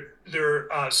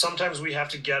 Sometimes we have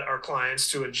to get our clients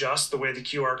to adjust the way the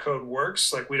QR code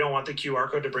works. Like, we don't want the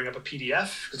QR code to bring up a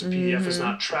PDF, because a PDF is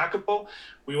not trackable.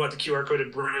 We want the QR code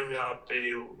to bring up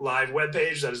a live web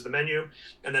page that is the menu,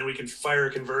 and then we can fire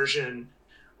a conversion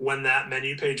when that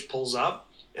menu page pulls up,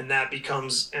 and that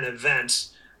becomes an event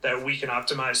that we can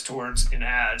optimize towards in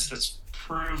ads that's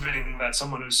proving that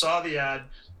someone who saw the ad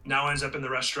now ends up in the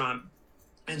restaurant.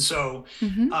 And so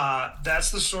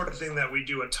that's the sort of thing that we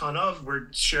do a ton of. We're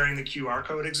sharing the QR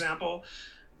code example,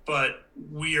 but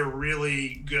we are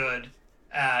really good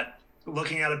at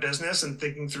looking at a business and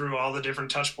thinking through all the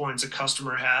different touch points a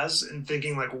customer has, and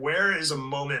thinking like, where is a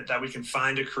moment that we can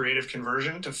find a creative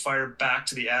conversion to fire back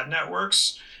to the ad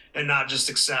networks, and not just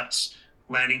accept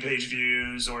landing page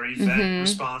views or event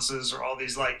responses or all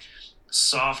these like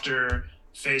softer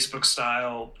Facebook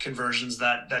style conversions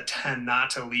that tend not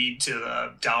to lead to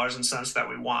the dollars and cents that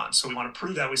we want. So we want to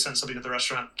prove that we sent something to the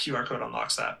restaurant. QR code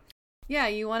unlocks that. Yeah,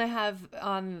 you want to have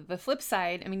on the flip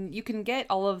side, I mean, you can get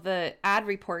all of the ad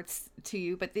reports to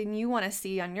you, but then you want to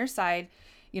see on your side,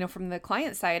 from the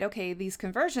client side, okay, these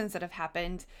conversions that have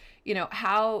happened,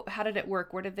 how did it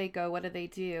work? Where did they go? What did they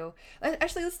do?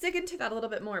 Actually, let's dig into that a little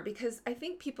bit more, because I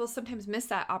think people sometimes miss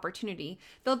that opportunity.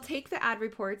 They'll take the ad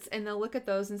reports and they'll look at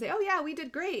those and say, oh yeah, we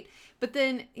did great. But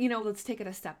then, let's take it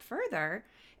a step further.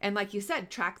 And like you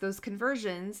said, track those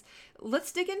conversions.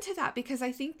 Let's dig into that, because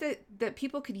I think that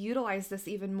people could utilize this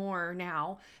even more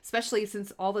now, especially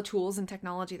since all the tools and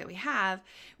technology that we have.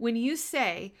 When you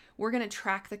say we're going to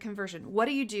track the conversion, what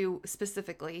do you do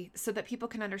specifically so that people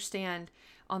can understand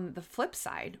on the flip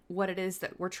side what it is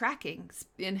that we're tracking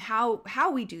and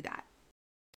how we do that?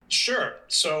 Sure.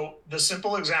 So the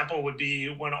simple example would be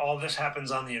when all this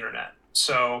happens on the internet.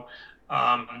 So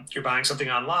you're buying something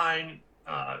online,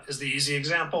 is the easy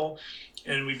example.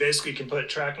 And we basically can put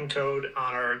tracking code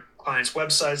on our clients'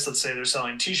 websites. Let's say they're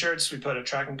selling t-shirts. We put a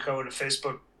tracking code, a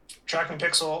Facebook tracking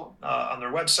pixel on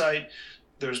their website.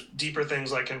 There's deeper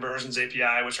things like conversions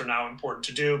API, which are now important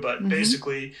to do. But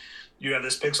basically, you have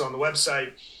this pixel on the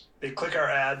website. They click our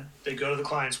ad. They go to the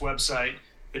client's website.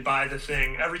 They buy the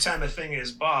thing. Every time a thing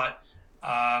is bought,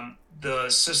 the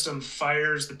system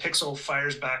the pixel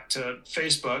fires back to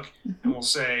Facebook and will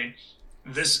say,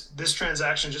 this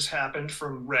transaction just happened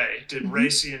from Ray. Did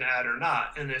Ray see an ad or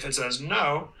not? And if it says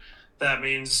no, that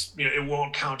means it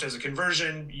won't count as a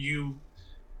conversion. You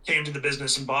came to the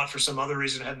business and bought for some other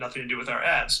reason, it had nothing to do with our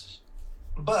ads.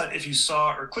 But if you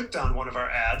saw or clicked on one of our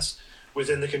ads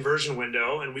within the conversion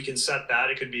window, and we can set that,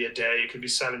 it could be a day, it could be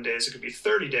 7 days, it could be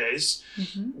 30 days,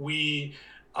 we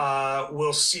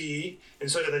will see. And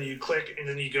so then you click and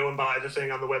then you go and buy the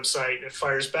thing on the website, and it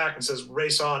fires back and says Ray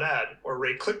saw an ad or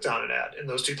Ray clicked on an ad. And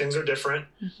those two things are different.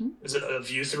 Is it a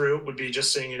view through would be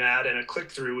just seeing an ad, and a click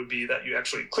through would be that you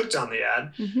actually clicked on the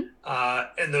ad.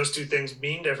 And those two things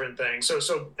mean different things. So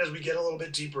as we get a little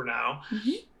bit deeper now,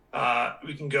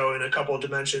 we can go in a couple of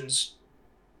dimensions.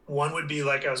 One would be,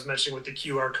 like I was mentioning with the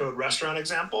QR code restaurant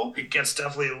example, it gets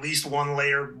definitely at least one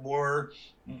layer more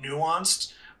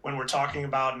nuanced when we're talking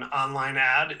about an online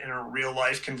ad in a real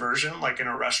life conversion, like in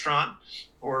a restaurant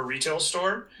or a retail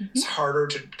store. It's harder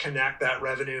to connect that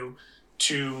revenue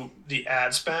to the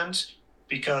ad spend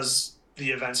because the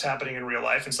event's happening in real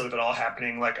life instead of it all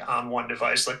happening like on one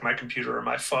device, like my computer or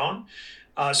my phone.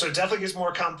 So it definitely gets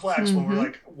more complex when we're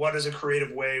like, what is a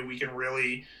creative way we can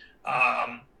really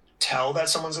tell that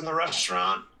someone's in the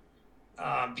restaurant,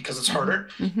 because it's harder.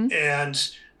 And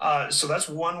so that's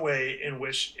one way in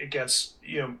which it gets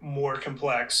more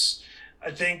complex.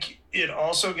 I think it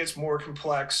also gets more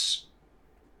complex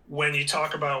when you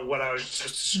talk about what I was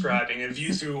just describing, a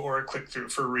view through or a click through.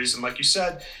 For a reason, like you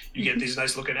said, you get these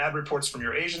nice looking ad reports from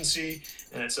your agency,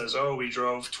 and it says, oh, we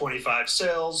drove 25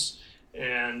 sales,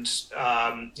 and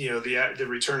the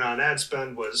return on ad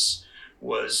spend was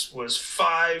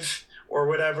 5 or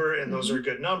whatever, and those are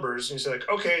good numbers. And you say like,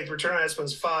 okay, the return on ad spend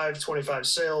is 5, 25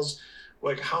 sales.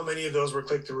 Like, how many of those were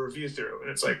click through or view through? And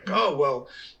it's like, oh, well,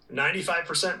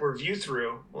 95% were view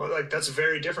through. Well, like, that's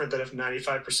very different than if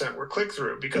 95% were click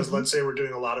through, because let's say we're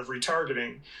doing a lot of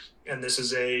retargeting, and this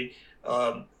is a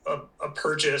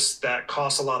purchase that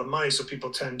costs a lot of money, so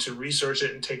people tend to research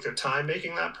it and take their time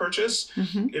making that purchase.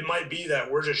 It might be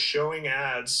that we're just showing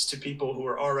ads to people who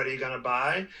are already going to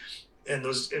buy, and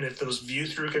if those view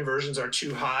through conversions are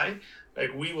too high,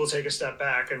 like, we will take a step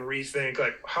back and rethink,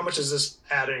 like, how much is this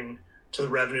adding to the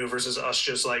revenue versus us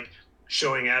just like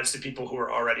showing ads to people who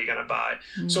are already going to buy.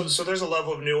 So there's a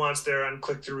level of nuance there on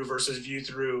click through versus view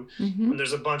through. And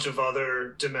there's a bunch of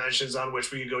other dimensions on which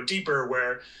we can go deeper,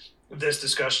 where this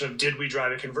discussion of did we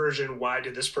drive a conversion? Why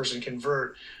did this person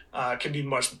convert? Can be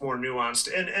much more nuanced.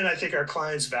 And I think our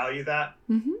clients value that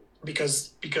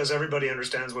because everybody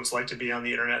understands what it's like to be on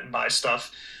the internet and buy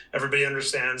stuff. Everybody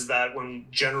understands that when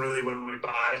we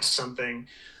buy something,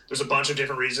 there's a bunch of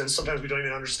different reasons. Sometimes we don't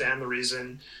even understand the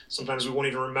reason. Sometimes we won't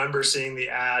even remember seeing the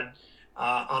ad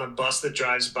on a bus that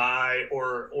drives by,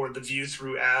 or the view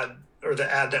through ad, or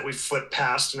the ad that we flip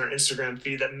past in our Instagram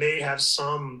feed that may have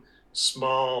some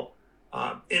small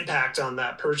impact on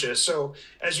that purchase. So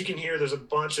as you can hear, there's a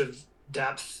bunch of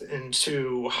depth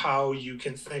into how you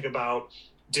can think about,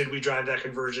 did we drive that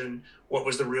conversion? What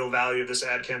was the real value of this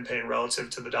ad campaign relative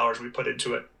to the dollars we put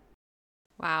into it?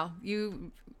 Wow.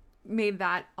 You made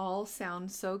that all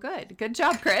sound so good. Good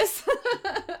job, Chris.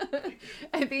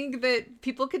 I think that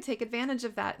people could take advantage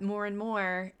of that more and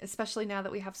more, especially now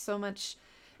that we have so much,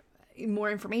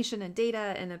 more information and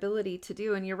data and ability to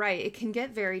do. And you're right, it can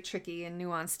get very tricky and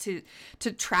nuanced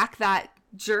to track that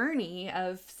journey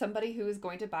of somebody who is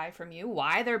going to buy from you,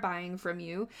 why they're buying from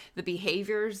you, the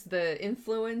behaviors, the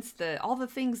influence, all the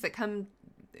things that come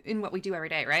in what we do every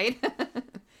day, right?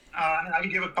 I can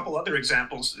give a couple other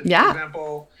examples. Yeah. For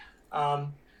example,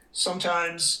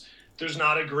 sometimes there's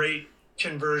not a great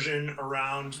conversion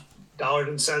around dollars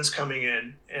and cents coming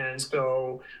in. And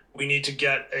so we need to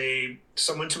get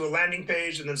someone to a landing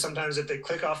page. And then sometimes if they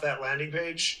click off that landing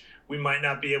page, we might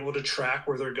not be able to track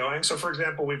where they're going. So for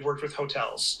example, we've worked with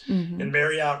hotels, and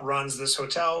Marriott runs this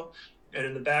hotel, and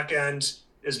in the back end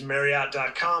is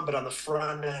Marriott.com, but on the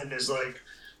front end is like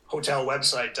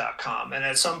hotelwebsite.com. And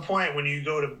at some point when you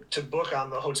go to book on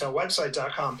the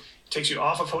hotelwebsite.com, it takes you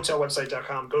off of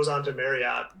hotelwebsite.com, goes on to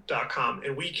Marriott.com,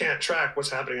 and we can't track what's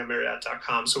happening on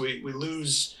Marriott.com. So we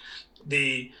lose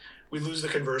the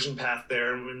conversion path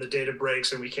there, and when the data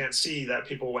breaks and we can't see that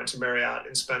people went to Marriott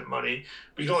and spent money,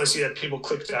 we can only see that people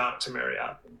clicked out to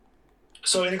Marriott.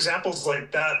 So in examples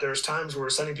like that, there's times where we're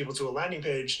sending people to a landing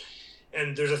page,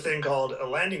 and there's a thing called a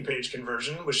landing page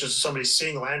conversion, which is somebody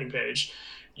seeing a landing page.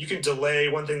 You can delay.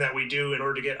 One thing that we do in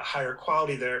order to get a higher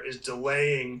quality there is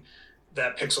delaying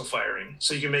that pixel firing.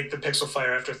 So you can make the pixel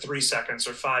fire after 3 seconds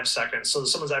or 5 seconds. So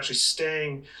someone's actually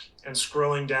staying and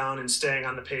scrolling down and staying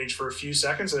on the page for a few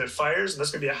seconds, and it fires. And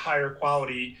that's going to be a higher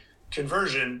quality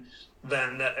conversion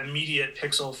than that immediate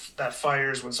pixel that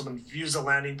fires when someone views the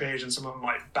landing page, and someone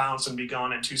might bounce and be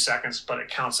gone in 2 seconds, but it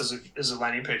counts as a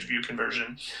landing page view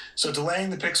conversion. So delaying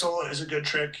the pixel is a good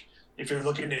trick if you're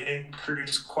looking to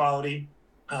increase quality.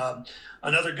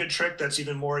 Another good trick that's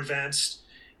even more advanced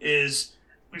is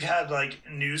we've had like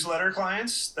newsletter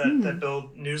clients that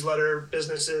build newsletter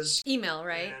businesses. Email,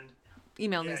 right?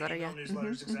 Email newsletter, email yeah.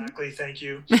 Newsletters, exactly. Thank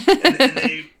you.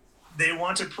 And they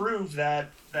want to prove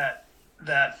that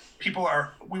people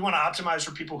we want to optimize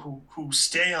for people who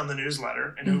stay on the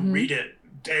newsletter and who read it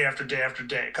day after day after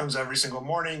day. It comes every single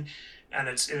morning, and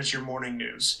it's your morning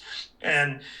news.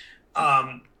 And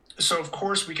so of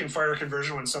course we can fire a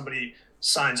conversion when somebody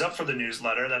signs up for the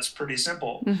newsletter. That's pretty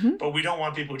simple. But we don't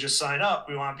want people who just sign up.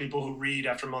 We want people who read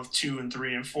after month 2 and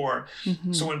 3 and 4.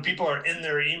 So when people are in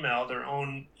their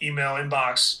own email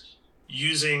inbox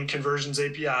using Conversions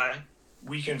API,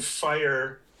 we can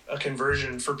fire a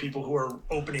conversion for people who are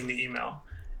opening the email.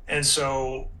 And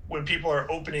so when people are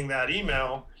opening that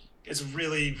email, it's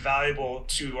really valuable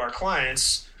to our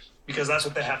clients because that's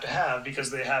what they have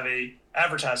because they have a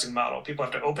advertising model. People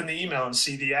have to open the email and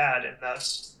see the ad, and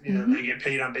that's they get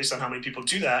paid based on how many people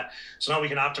do that. So now we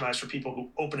can optimize for people who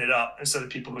open it up instead of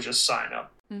people who just sign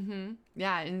up.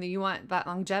 Yeah, and you want that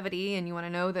longevity, and you want to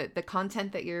know that the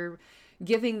content that you're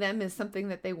giving them is something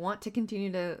that they want to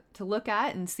continue to look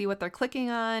at and see what they're clicking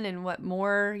on and what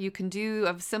more you can do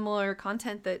of similar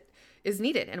content that is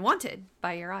needed and wanted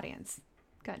by your audience.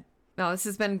 Good. No, this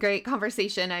has been great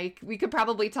conversation. We could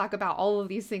probably talk about all of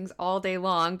these things all day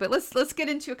long, but let's get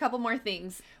into a couple more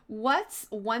things. What's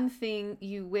one thing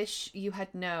you wish you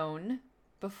had known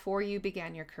before you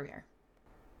began your career?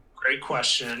 Great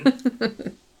question.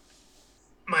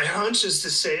 My hunch is to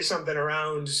say something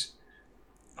around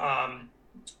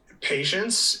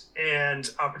patience and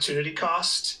opportunity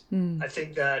cost. I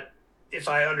think that if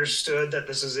I understood that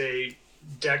this is a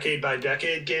decade by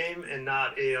decade game and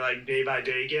not a like day by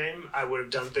day game, I would have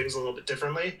done things a little bit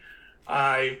differently.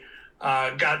 There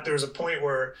was a point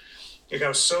where I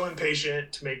was so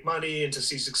impatient to make money and to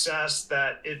see success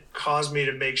that it caused me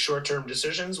to make short-term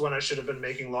decisions when I should have been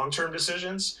making long-term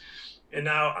decisions. And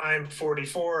now I'm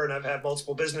 44 and I've had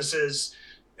multiple businesses,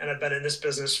 and I've been in this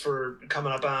business for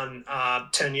coming up on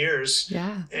 10 years.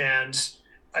 Yeah. And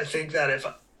I think that if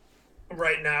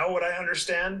right now what I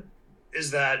understand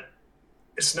is that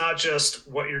it's not just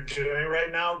what you're doing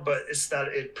right now, but it's that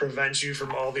it prevents you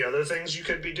from all the other things you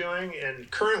could be doing.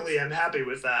 And currently I'm happy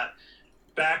with that.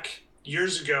 Back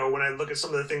years ago, when I look at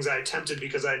some of the things I attempted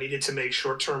because I needed to make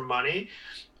short-term money,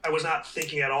 I was not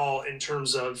thinking at all in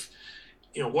terms of,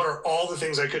 what are all the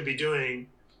things I could be doing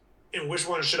and which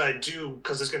one should I do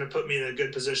because it's going to put me in a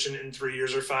good position in 3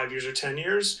 years or 5 years or 10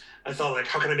 years. I thought, like,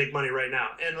 how can I make money right now?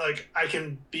 And like, I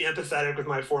can be empathetic with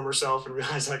my former self and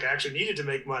realize like I actually needed to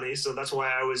make money. So that's why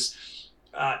I was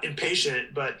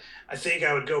impatient. But I think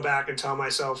I would go back and tell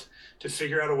myself to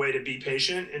figure out a way to be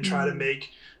patient and try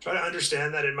to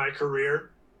understand that in my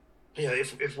career,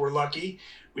 if we're lucky,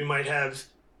 we might have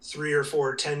 3 or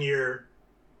 4 10-year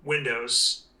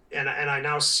windows. And I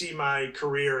now see my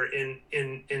career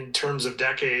in terms of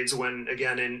decades when,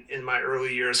 again, in my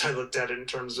early years, I looked at it in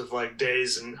terms of like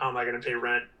days and how am I going to pay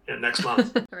rent next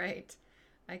month. Right.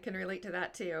 I can relate to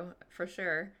that too, for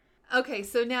sure. Okay,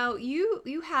 so now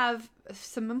you have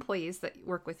some employees that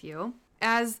work with you.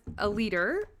 As a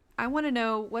leader, I want to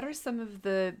know, what are some of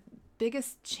the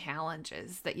biggest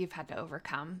challenges that you've had to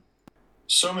overcome?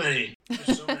 So many.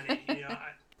 There's so many.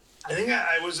 I think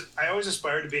I always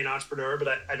aspired to be an entrepreneur, but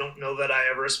I don't know that I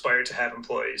ever aspired to have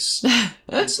employees.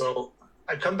 And so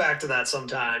I come back to that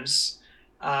sometimes.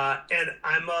 And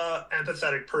I'm a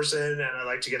empathetic person, and I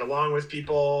like to get along with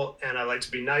people, and I like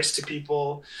to be nice to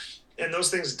people. And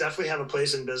those things definitely have a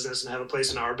place in business and have a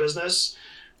place in our business.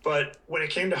 But when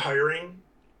it came to hiring,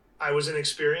 I was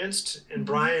inexperienced. And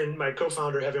Brian, my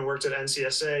co-founder, having worked at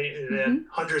NCSA, and had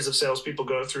hundreds of salespeople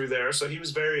go through there, so he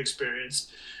was very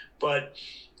experienced. But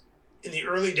in the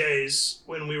early days,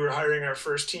 when we were hiring our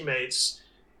first teammates,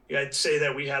 I'd say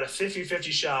that we had a 50-50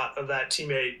 shot of that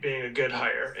teammate being a good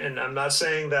hire. And I'm not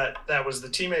saying that that was the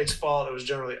teammate's fault. It was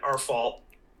generally our fault,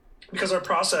 because our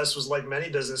process was like many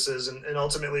businesses. And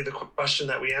ultimately, the question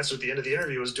that we answered at the end of the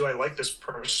interview was, do I like this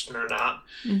person or not?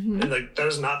 And that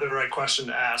is not the right question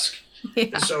to ask. Yeah.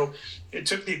 And so it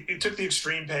took the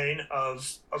extreme pain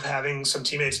of having some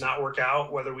teammates not work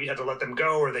out, whether we had to let them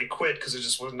go or they quit because it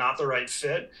just was not the right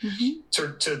fit,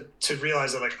 to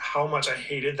realize that, like, how much I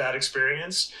hated that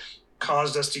experience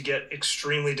caused us to get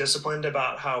extremely disciplined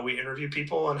about how we interview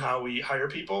people and how we hire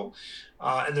people.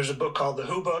 And there's a book called The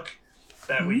Who Book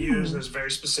that we use. There's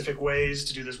very specific ways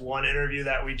to do this one interview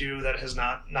that we do that has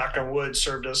not, knock on wood,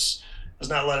 has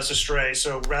not led us astray.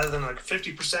 So rather than like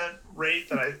 50% rate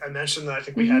that I mentioned that I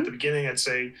think we had at the beginning, I'd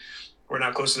say we're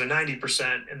now closer to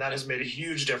 90%, and that has made a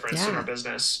huge difference in our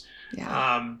business.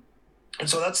 And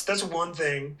so that's one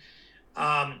thing.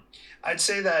 I'd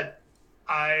say that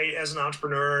I, as an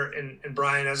entrepreneur, and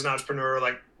Brian, as an entrepreneur,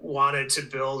 like, wanted to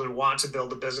build and want to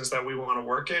build a business that we want to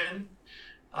work in,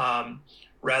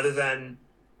 rather than,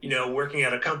 working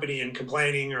at a company and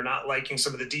complaining or not liking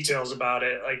some of the details about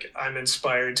it. Like, I'm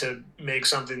inspired to make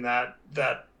something that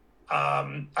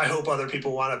I hope other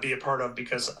people want to be a part of,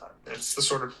 because it's the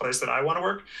sort of place that I want to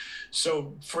work.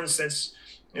 So, for instance,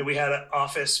 we had an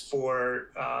office for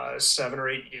 7 or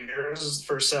 8 years,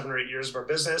 first 7 or 8 years of our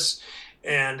business.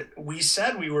 And we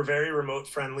said we were very remote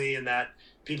friendly and that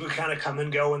people could kind of come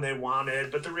and go when they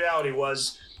wanted. But the reality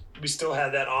was, we still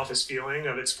had that office feeling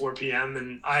of it's 4 p.m.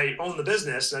 and I own the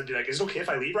business, and I'd be like, is it okay if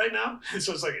I leave right now? And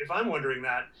so it's like, if I'm wondering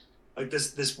that, like,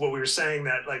 this what we were saying,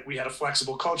 that like we had a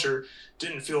flexible culture,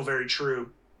 didn't feel very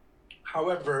true.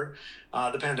 However,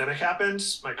 the pandemic happened.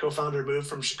 My co-founder moved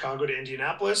from Chicago to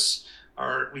Indianapolis.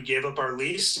 We gave up our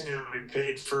lease, and we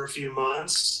paid for a few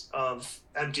months of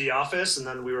empty office, and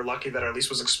then we were lucky that our lease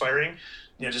was expiring,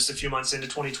 just a few months into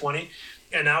 2020.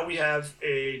 And now we have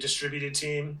a distributed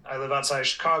team. I live outside of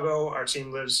Chicago. Our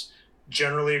team lives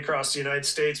generally across the United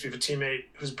States. We have a teammate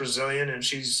who's Brazilian, and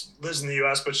lives in the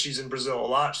US, but she's in Brazil a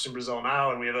lot. She's in Brazil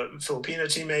now. And we have a Filipina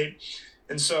teammate.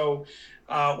 And so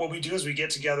what we do is we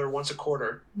get together once a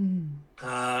quarter.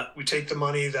 We take the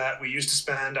money that we used to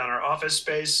spend on our office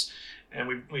space, and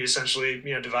we essentially,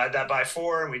 divide that by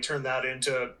 4, and we turn that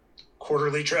into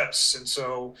quarterly trips. And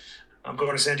so I'm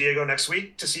going to San Diego next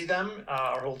week to see them.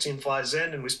 Our whole team flies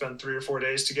in, and we spend 3 or 4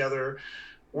 days together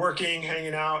working,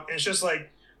 hanging out. And it's just like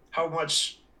how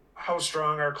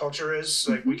strong our culture is.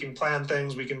 Like, we can plan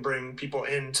things, we can bring people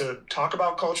in to talk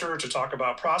about culture, to talk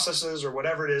about processes, or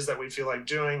whatever it is that we feel like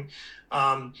doing.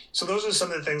 So those are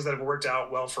some of the things that have worked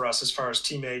out well for us as far as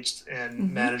teammates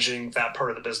and managing that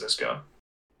part of the business go.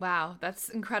 Wow, that's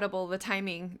incredible, the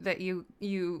timing that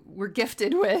you were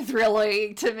gifted with,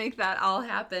 really, to make that all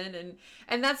happen.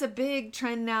 And that's a big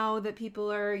trend now that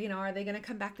people are, are they going to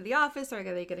come back to the office, or are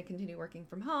they going to continue working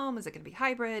from home? Is it going to be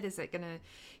hybrid? Is it going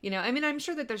to, I'm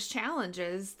sure that there's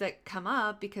challenges that come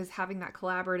up, because having that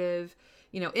collaborative,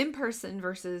 in person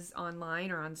versus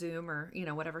online or on Zoom or,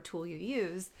 whatever tool you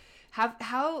use,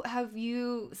 how have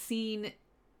you seen,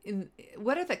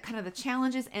 what are the kind of the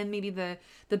challenges and maybe the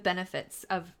benefits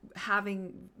of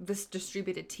having this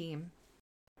distributed team?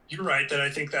 You're right that I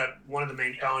think that one of the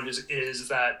main challenges is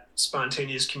that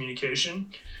spontaneous communication.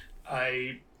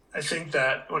 I think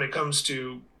that when it comes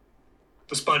to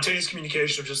the spontaneous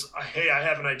communication of just, hey, I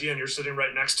have an idea and you're sitting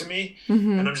right next to me,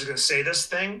 and I'm just going to say this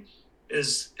thing,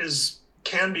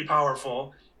 can be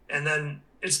powerful. And then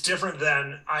it's different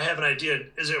than, I have an idea,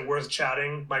 is it worth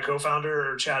chatting my co-founder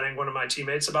or chatting one of my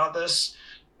teammates about this?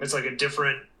 It's like a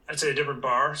different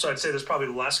bar. So I'd say there's probably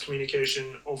less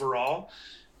communication overall,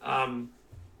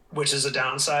 which is a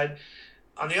downside.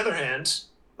 On the other hand,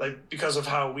 like, because of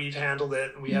how we've handled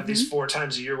it, and we have these 4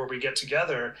 times a year where we get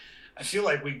together, I feel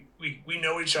like we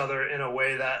know each other in a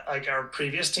way that, like, our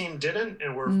previous team didn't,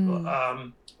 and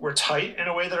we're tight in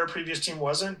a way that our previous team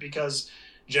wasn't, because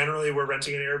generally we're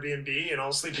renting an Airbnb and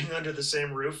all sleeping under the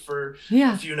same roof for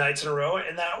Yeah. a few nights in a row.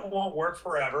 And that won't work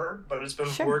forever, but it's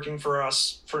been Sure. working for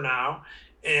us for now.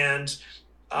 And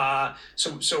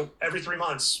so every 3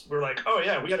 months we're like, oh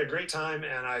yeah, we had a great time.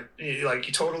 And you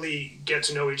totally get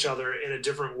to know each other in a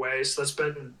different way. So that's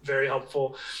been very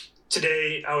helpful.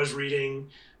 Today I was reading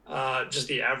just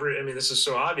the average, I mean, this is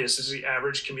so obvious. This is the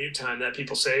average commute time that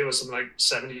people say was something like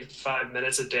 75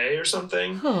 minutes a day or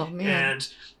something. Oh man. And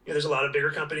there's a lot of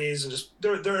bigger companies, and just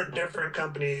there are different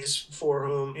companies for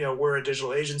whom, we're a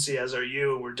digital agency, as are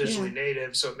you. We're digitally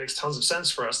native. So it makes tons of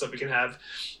sense for us that we can have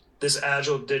this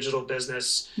agile digital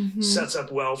business sets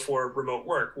up well for remote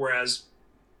work. Whereas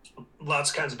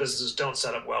lots of kinds of businesses don't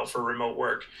set up well for remote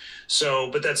work. So,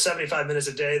 but that 75 minutes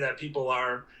a day that people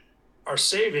are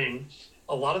saving,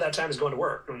 a lot of that time is going to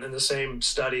work. And in the same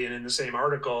study and in the same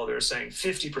article, they're saying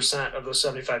 50% of those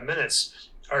 75 minutes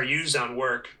are used on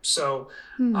work. So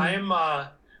I am I'm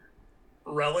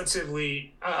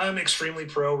extremely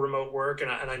pro remote work.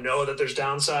 And I know that there's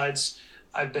downsides.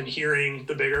 I've been hearing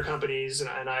the bigger companies,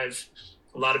 and I've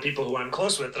a lot of people who I'm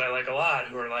close with that I like a lot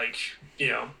who are like,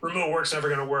 remote work's never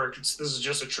going to work. This is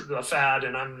just a fad,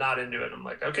 and I'm not into it. I'm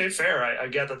like, okay, fair. I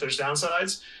get that there's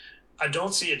downsides. I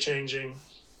don't see it changing.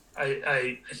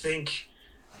 I think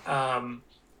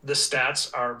the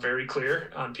stats are very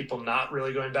clear on people not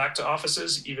really going back to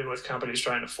offices, even with companies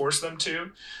trying to force them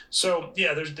to. So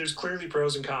yeah, there's clearly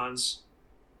pros and cons,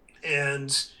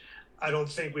 and I don't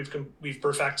think we've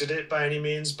perfected it by any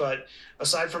means. But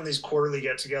aside from these quarterly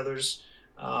get-togethers,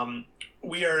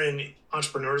 we are an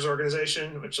entrepreneurs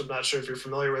organization, which I'm not sure if you're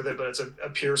familiar with it, but it's a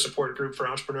peer support group for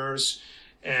entrepreneurs,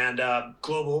 and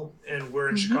global. And we're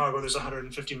in Chicago. There's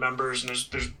 150 members, and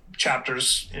there's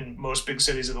chapters in most big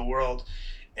cities of the world.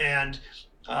 And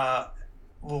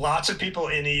lots of people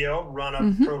in EO run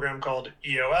a program called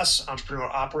EOS,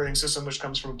 Entrepreneurial Operating System, which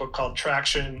comes from a book called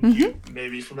Traction. You may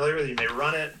be familiar with it. You may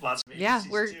run it. Lots of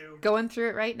agencies we're do. going through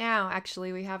it right now.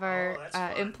 Actually, we have our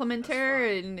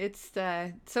implementer, and it's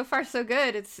so far so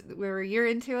good. We're a year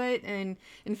into it, and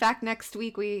in fact, next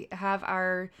week we have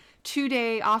our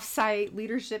 2-day offsite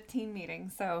leadership team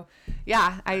meeting. So,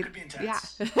 That could be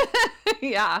intense.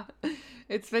 Yeah.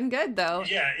 It's been good though.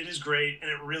 Yeah, it is great,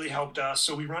 and it really helped us.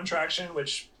 So we run Traction,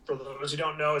 which for those who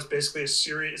don't know is basically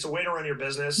it's a way to run your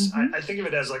business. I think of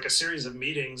it as like a series of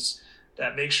meetings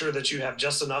that make sure that you have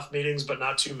just enough meetings but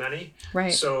not too many.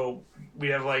 Right. So we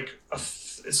have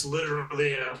it's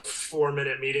literally a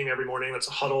 4-minute meeting every morning. That's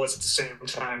a huddle. It's at the same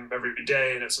time every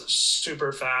day, and it's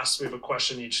super fast. We have a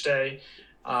question each day.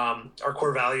 Our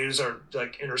core values are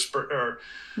like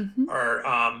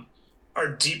are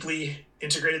deeply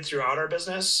integrated throughout our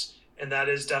business, and that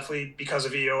is definitely because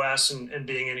of EOS and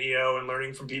being in EO and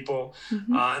learning from people.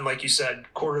 And like you said,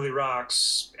 quarterly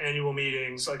rocks, annual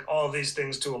meetings, like all of these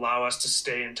things to allow us to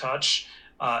stay in touch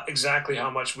exactly how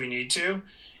much we need to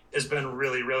has been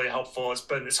really, really helpful.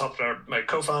 It's helped my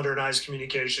co-founder and I's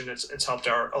communication. It's helped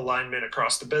our alignment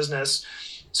across the business.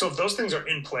 So if those things are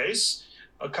in place,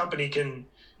 a company can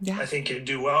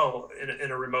do well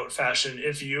in a remote fashion.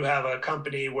 If you have a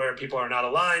company where people are not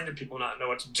aligned and people not know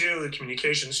what to do, the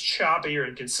communication's choppy or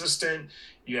inconsistent,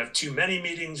 you have too many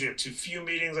meetings, you have too few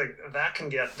meetings, like that can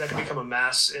become a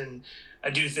mess. And I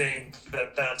do think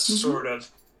that sort of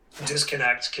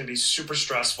disconnect can be super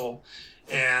stressful.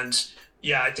 And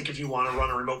yeah, I think if you want to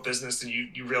run a remote business, then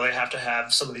you really have to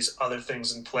have some of these other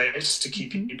things in place to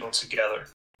keep people together.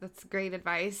 That's great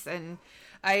advice. And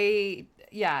I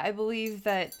believe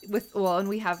that and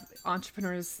we have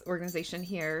entrepreneurs organization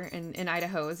here in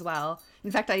Idaho as well.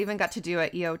 In fact, I even got to do a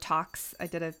EO Talks. I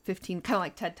did a 15, kind of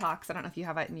like TED Talks. I don't know if you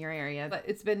have it in your area, but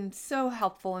it's been so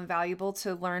helpful and valuable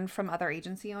to learn from other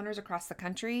agency owners across the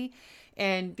country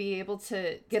and be able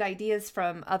to get ideas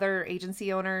from other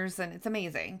agency owners. And it's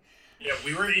amazing. Yeah,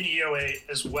 we were in EOA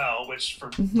as well, which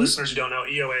for listeners who don't know,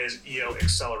 EOA is EO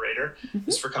Accelerator.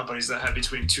 It's for companies that have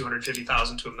between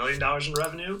 $250,000 to $1 million in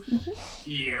revenue.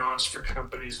 EO is for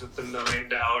companies with $1 million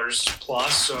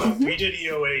plus. So we did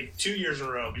EOA 2 years in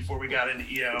a row before we got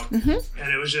into EO.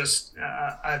 And it was just,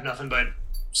 I have nothing but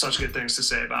such good things to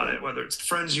say about it, whether it's the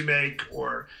friends you make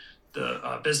or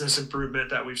the business improvement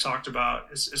that we've talked about.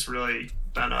 It's really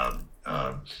been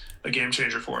a game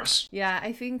changer for us. Yeah,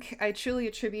 I think I truly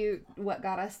attribute what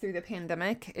got us through the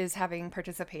pandemic is having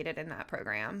participated in that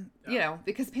program.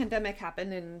 Because pandemic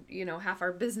happened and,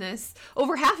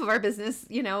 over half of our business,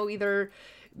 either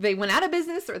they went out of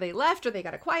business or they left or they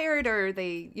got acquired or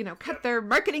they, cut their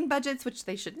marketing budgets, which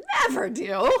they should never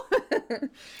do.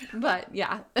 But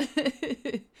yeah,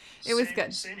 it was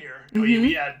good. Same here.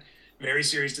 We very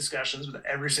serious discussions with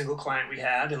every single client we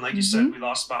had. And like you said, we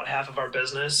lost about half of our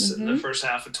business in the first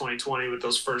half of 2020 with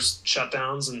those first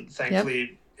shutdowns. And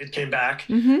thankfully it came back.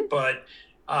 But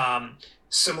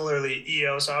similarly,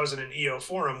 EO, so I was in an EO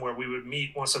forum where we would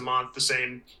meet once a month, the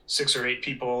same 6 or 8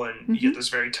 people, and you get this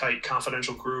very tight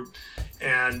confidential group.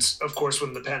 And of course,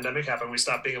 when the pandemic happened, we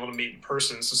stopped being able to meet in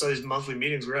person. So these monthly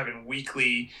meetings, we were having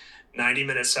weekly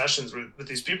 90-minute sessions with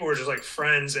these people who were just like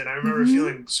friends. And I remember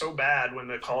feeling so bad when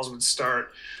the calls would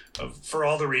start for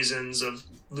all the reasons of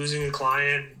losing a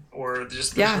client or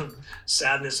just the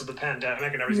sadness of the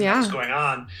pandemic and everything that was going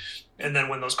on. And then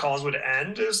when those calls would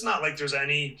end, it's not like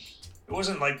it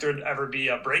wasn't like there'd ever be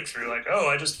a breakthrough, like, oh,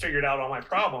 I just figured out all my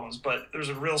problems. But there's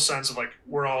a real sense of like,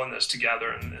 we're all in this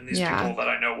together. And these people that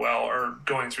I know well are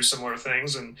going through similar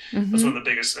things. And that's one of the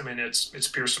biggest, I mean, it's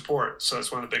peer support. So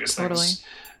it's one of the biggest things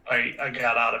I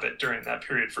got out of it during that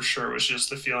period for sure, was just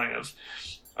the feeling of,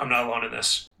 I'm not alone in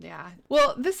this. Yeah.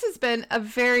 Well, this has been a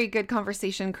very good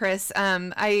conversation, Chris.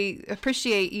 I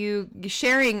appreciate you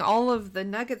sharing all of the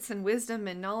nuggets and wisdom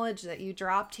and knowledge that you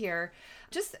dropped here.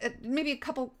 Just maybe a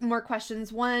couple more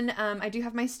questions. One, I do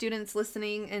have my students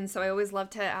listening, and so I always love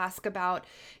to ask about,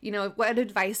 what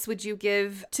advice would you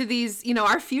give to these,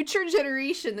 our future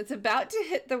generation that's about to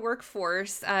hit the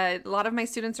workforce? A lot of my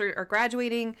students are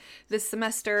graduating this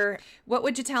semester. What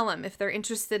would you tell them if they're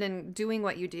interested in doing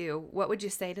what you do? What would you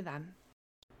say to them?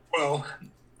 Well,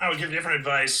 I would give different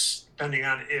advice depending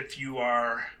on if you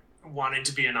are wanting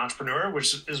to be an entrepreneur,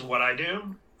 which is what I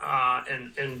do.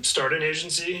 And start an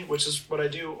agency, which is what I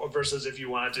do, versus if you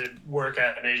wanted to work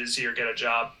at an agency or get a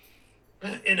job.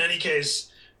 In any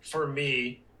case, for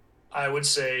me, I would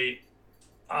say,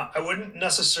 I wouldn't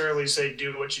necessarily say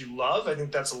do what you love. I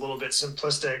think that's a little bit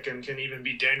simplistic and can even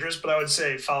be dangerous, but I would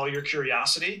say follow your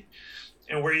curiosity.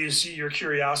 And where you see your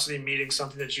curiosity meeting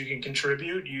something that you can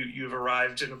contribute, you've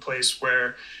arrived in a place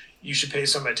where you should pay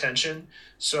some attention.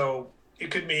 So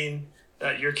it could mean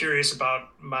that you're curious about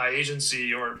my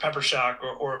agency or Pepper Shock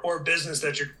or business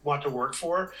that you want to work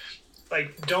for.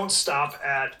 Like, don't stop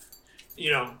at,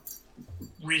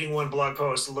 reading one blog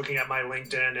post, looking at my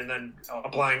LinkedIn, and then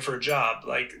applying for a job.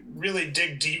 Like, really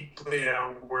dig deeply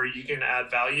on where you can add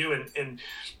value. And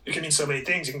it can mean so many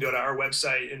things. You can go to our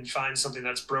website and find something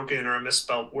that's broken or a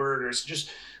misspelled word, or just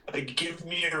like, give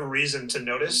me a reason to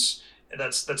notice.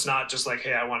 That's not just like,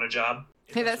 hey, I want a job.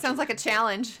 Hey, that sounds like a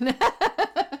challenge.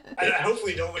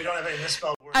 Hopefully we don't have any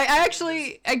misspelled words.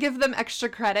 I give them extra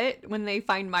credit when they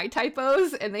find my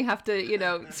typos, and they have to,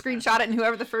 screenshot it, and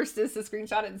whoever the first is to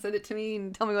screenshot it and send it to me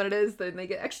and tell me what it is, then they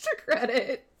get extra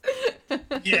credit.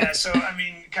 Yeah, so I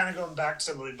mean, kind of going back to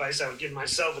some of the advice I would give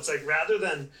myself, it's like, rather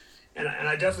than, and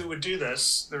I definitely would do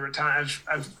this, there were times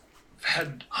I've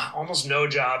had almost no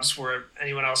jobs where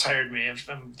anyone else hired me.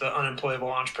 I'm the unemployable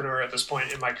entrepreneur at this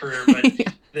point in my career, but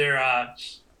I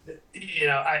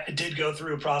did go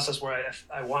through a process where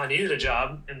I needed a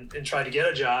job and tried to get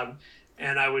a job,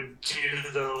 and I would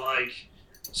do the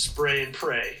spray and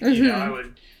pray. I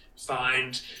would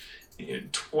find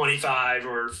 25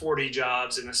 or 40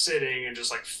 jobs in a sitting and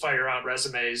just fire out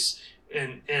resumes.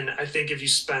 And I think if I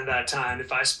spent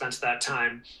that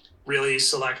time really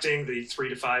selecting the 3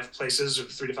 to 5 places or the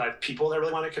 3 to 5 people that I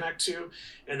really want to connect to,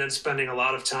 and then spending a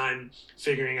lot of time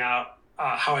figuring out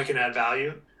how I can add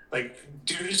value.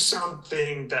 Do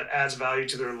something that adds value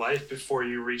to their life before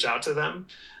you reach out to them.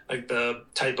 The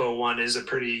typo one is a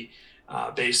pretty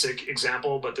basic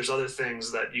example, but there's other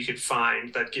things that you could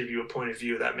find that give you a point of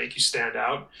view that make you stand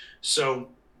out. So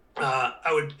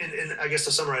I would, and I guess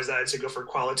to summarize that, I'd say go for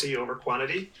quality over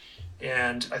quantity.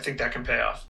 And I think that can pay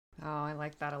off. Oh, I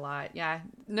like that a lot. Yeah.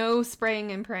 No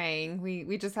spraying and praying.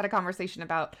 We just had a conversation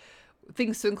about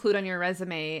things to include on your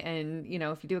resume. And,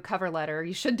 if you do a cover letter,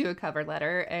 you should do a cover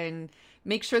letter and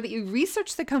make sure that you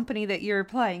research the company that you're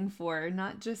applying for,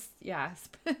 not just,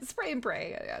 spray and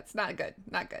pray. It's not good.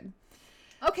 Not good.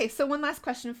 Okay. So one last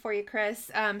question for you,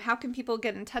 Chris. How can people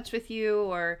get in touch with you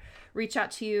or reach out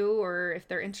to you, or if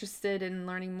they're interested in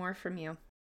learning more from you?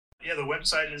 Yeah, the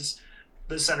website is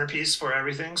the centerpiece for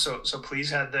everything. So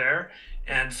please head there.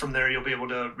 And from there, you'll be able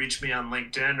to reach me on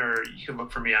LinkedIn, or you can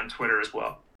look for me on Twitter as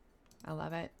well. I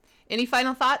love it. Any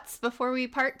final thoughts before we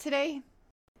part today?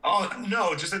 Oh,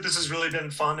 no, just that this has really been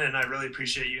fun, and I really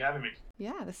appreciate you having me.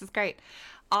 Yeah, this is great.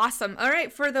 Awesome. All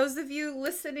right. For those of you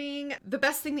listening, the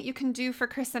best thing that you can do for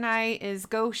Chris and I is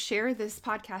go share this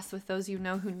podcast with those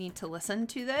who need to listen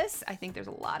to this. I think there's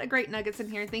a lot of great nuggets in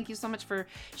here. Thank you so much for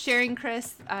sharing,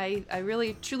 Chris. I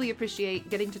really, truly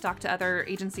appreciate getting to talk to other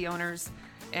agency owners,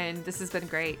 and this has been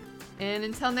great. And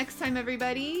until next time,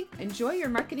 everybody, enjoy your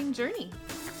marketing journey.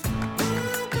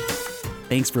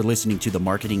 Thanks for listening to the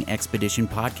Marketing Expedition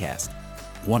podcast.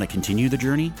 Want to continue the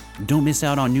journey? Don't miss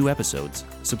out on new episodes.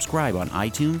 Subscribe on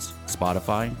iTunes,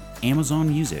 Spotify, Amazon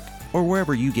Music, or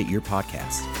wherever you get your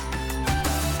podcasts.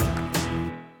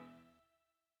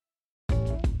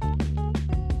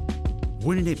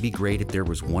 Wouldn't it be great if there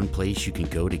was one place you can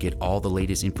go to get all the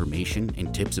latest information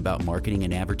and tips about marketing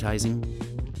and advertising?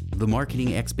 The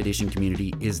Marketing Expedition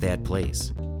community is that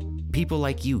place. People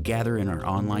like you gather in our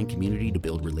online community to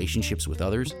build relationships with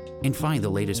others and find the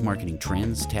latest marketing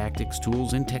trends, tactics,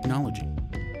 tools, and technology.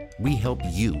 We help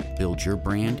you build your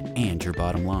brand and your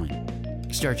bottom line.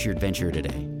 Start your adventure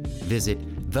today. Visit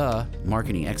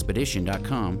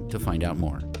themarketingexpedition.com to find out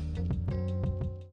more.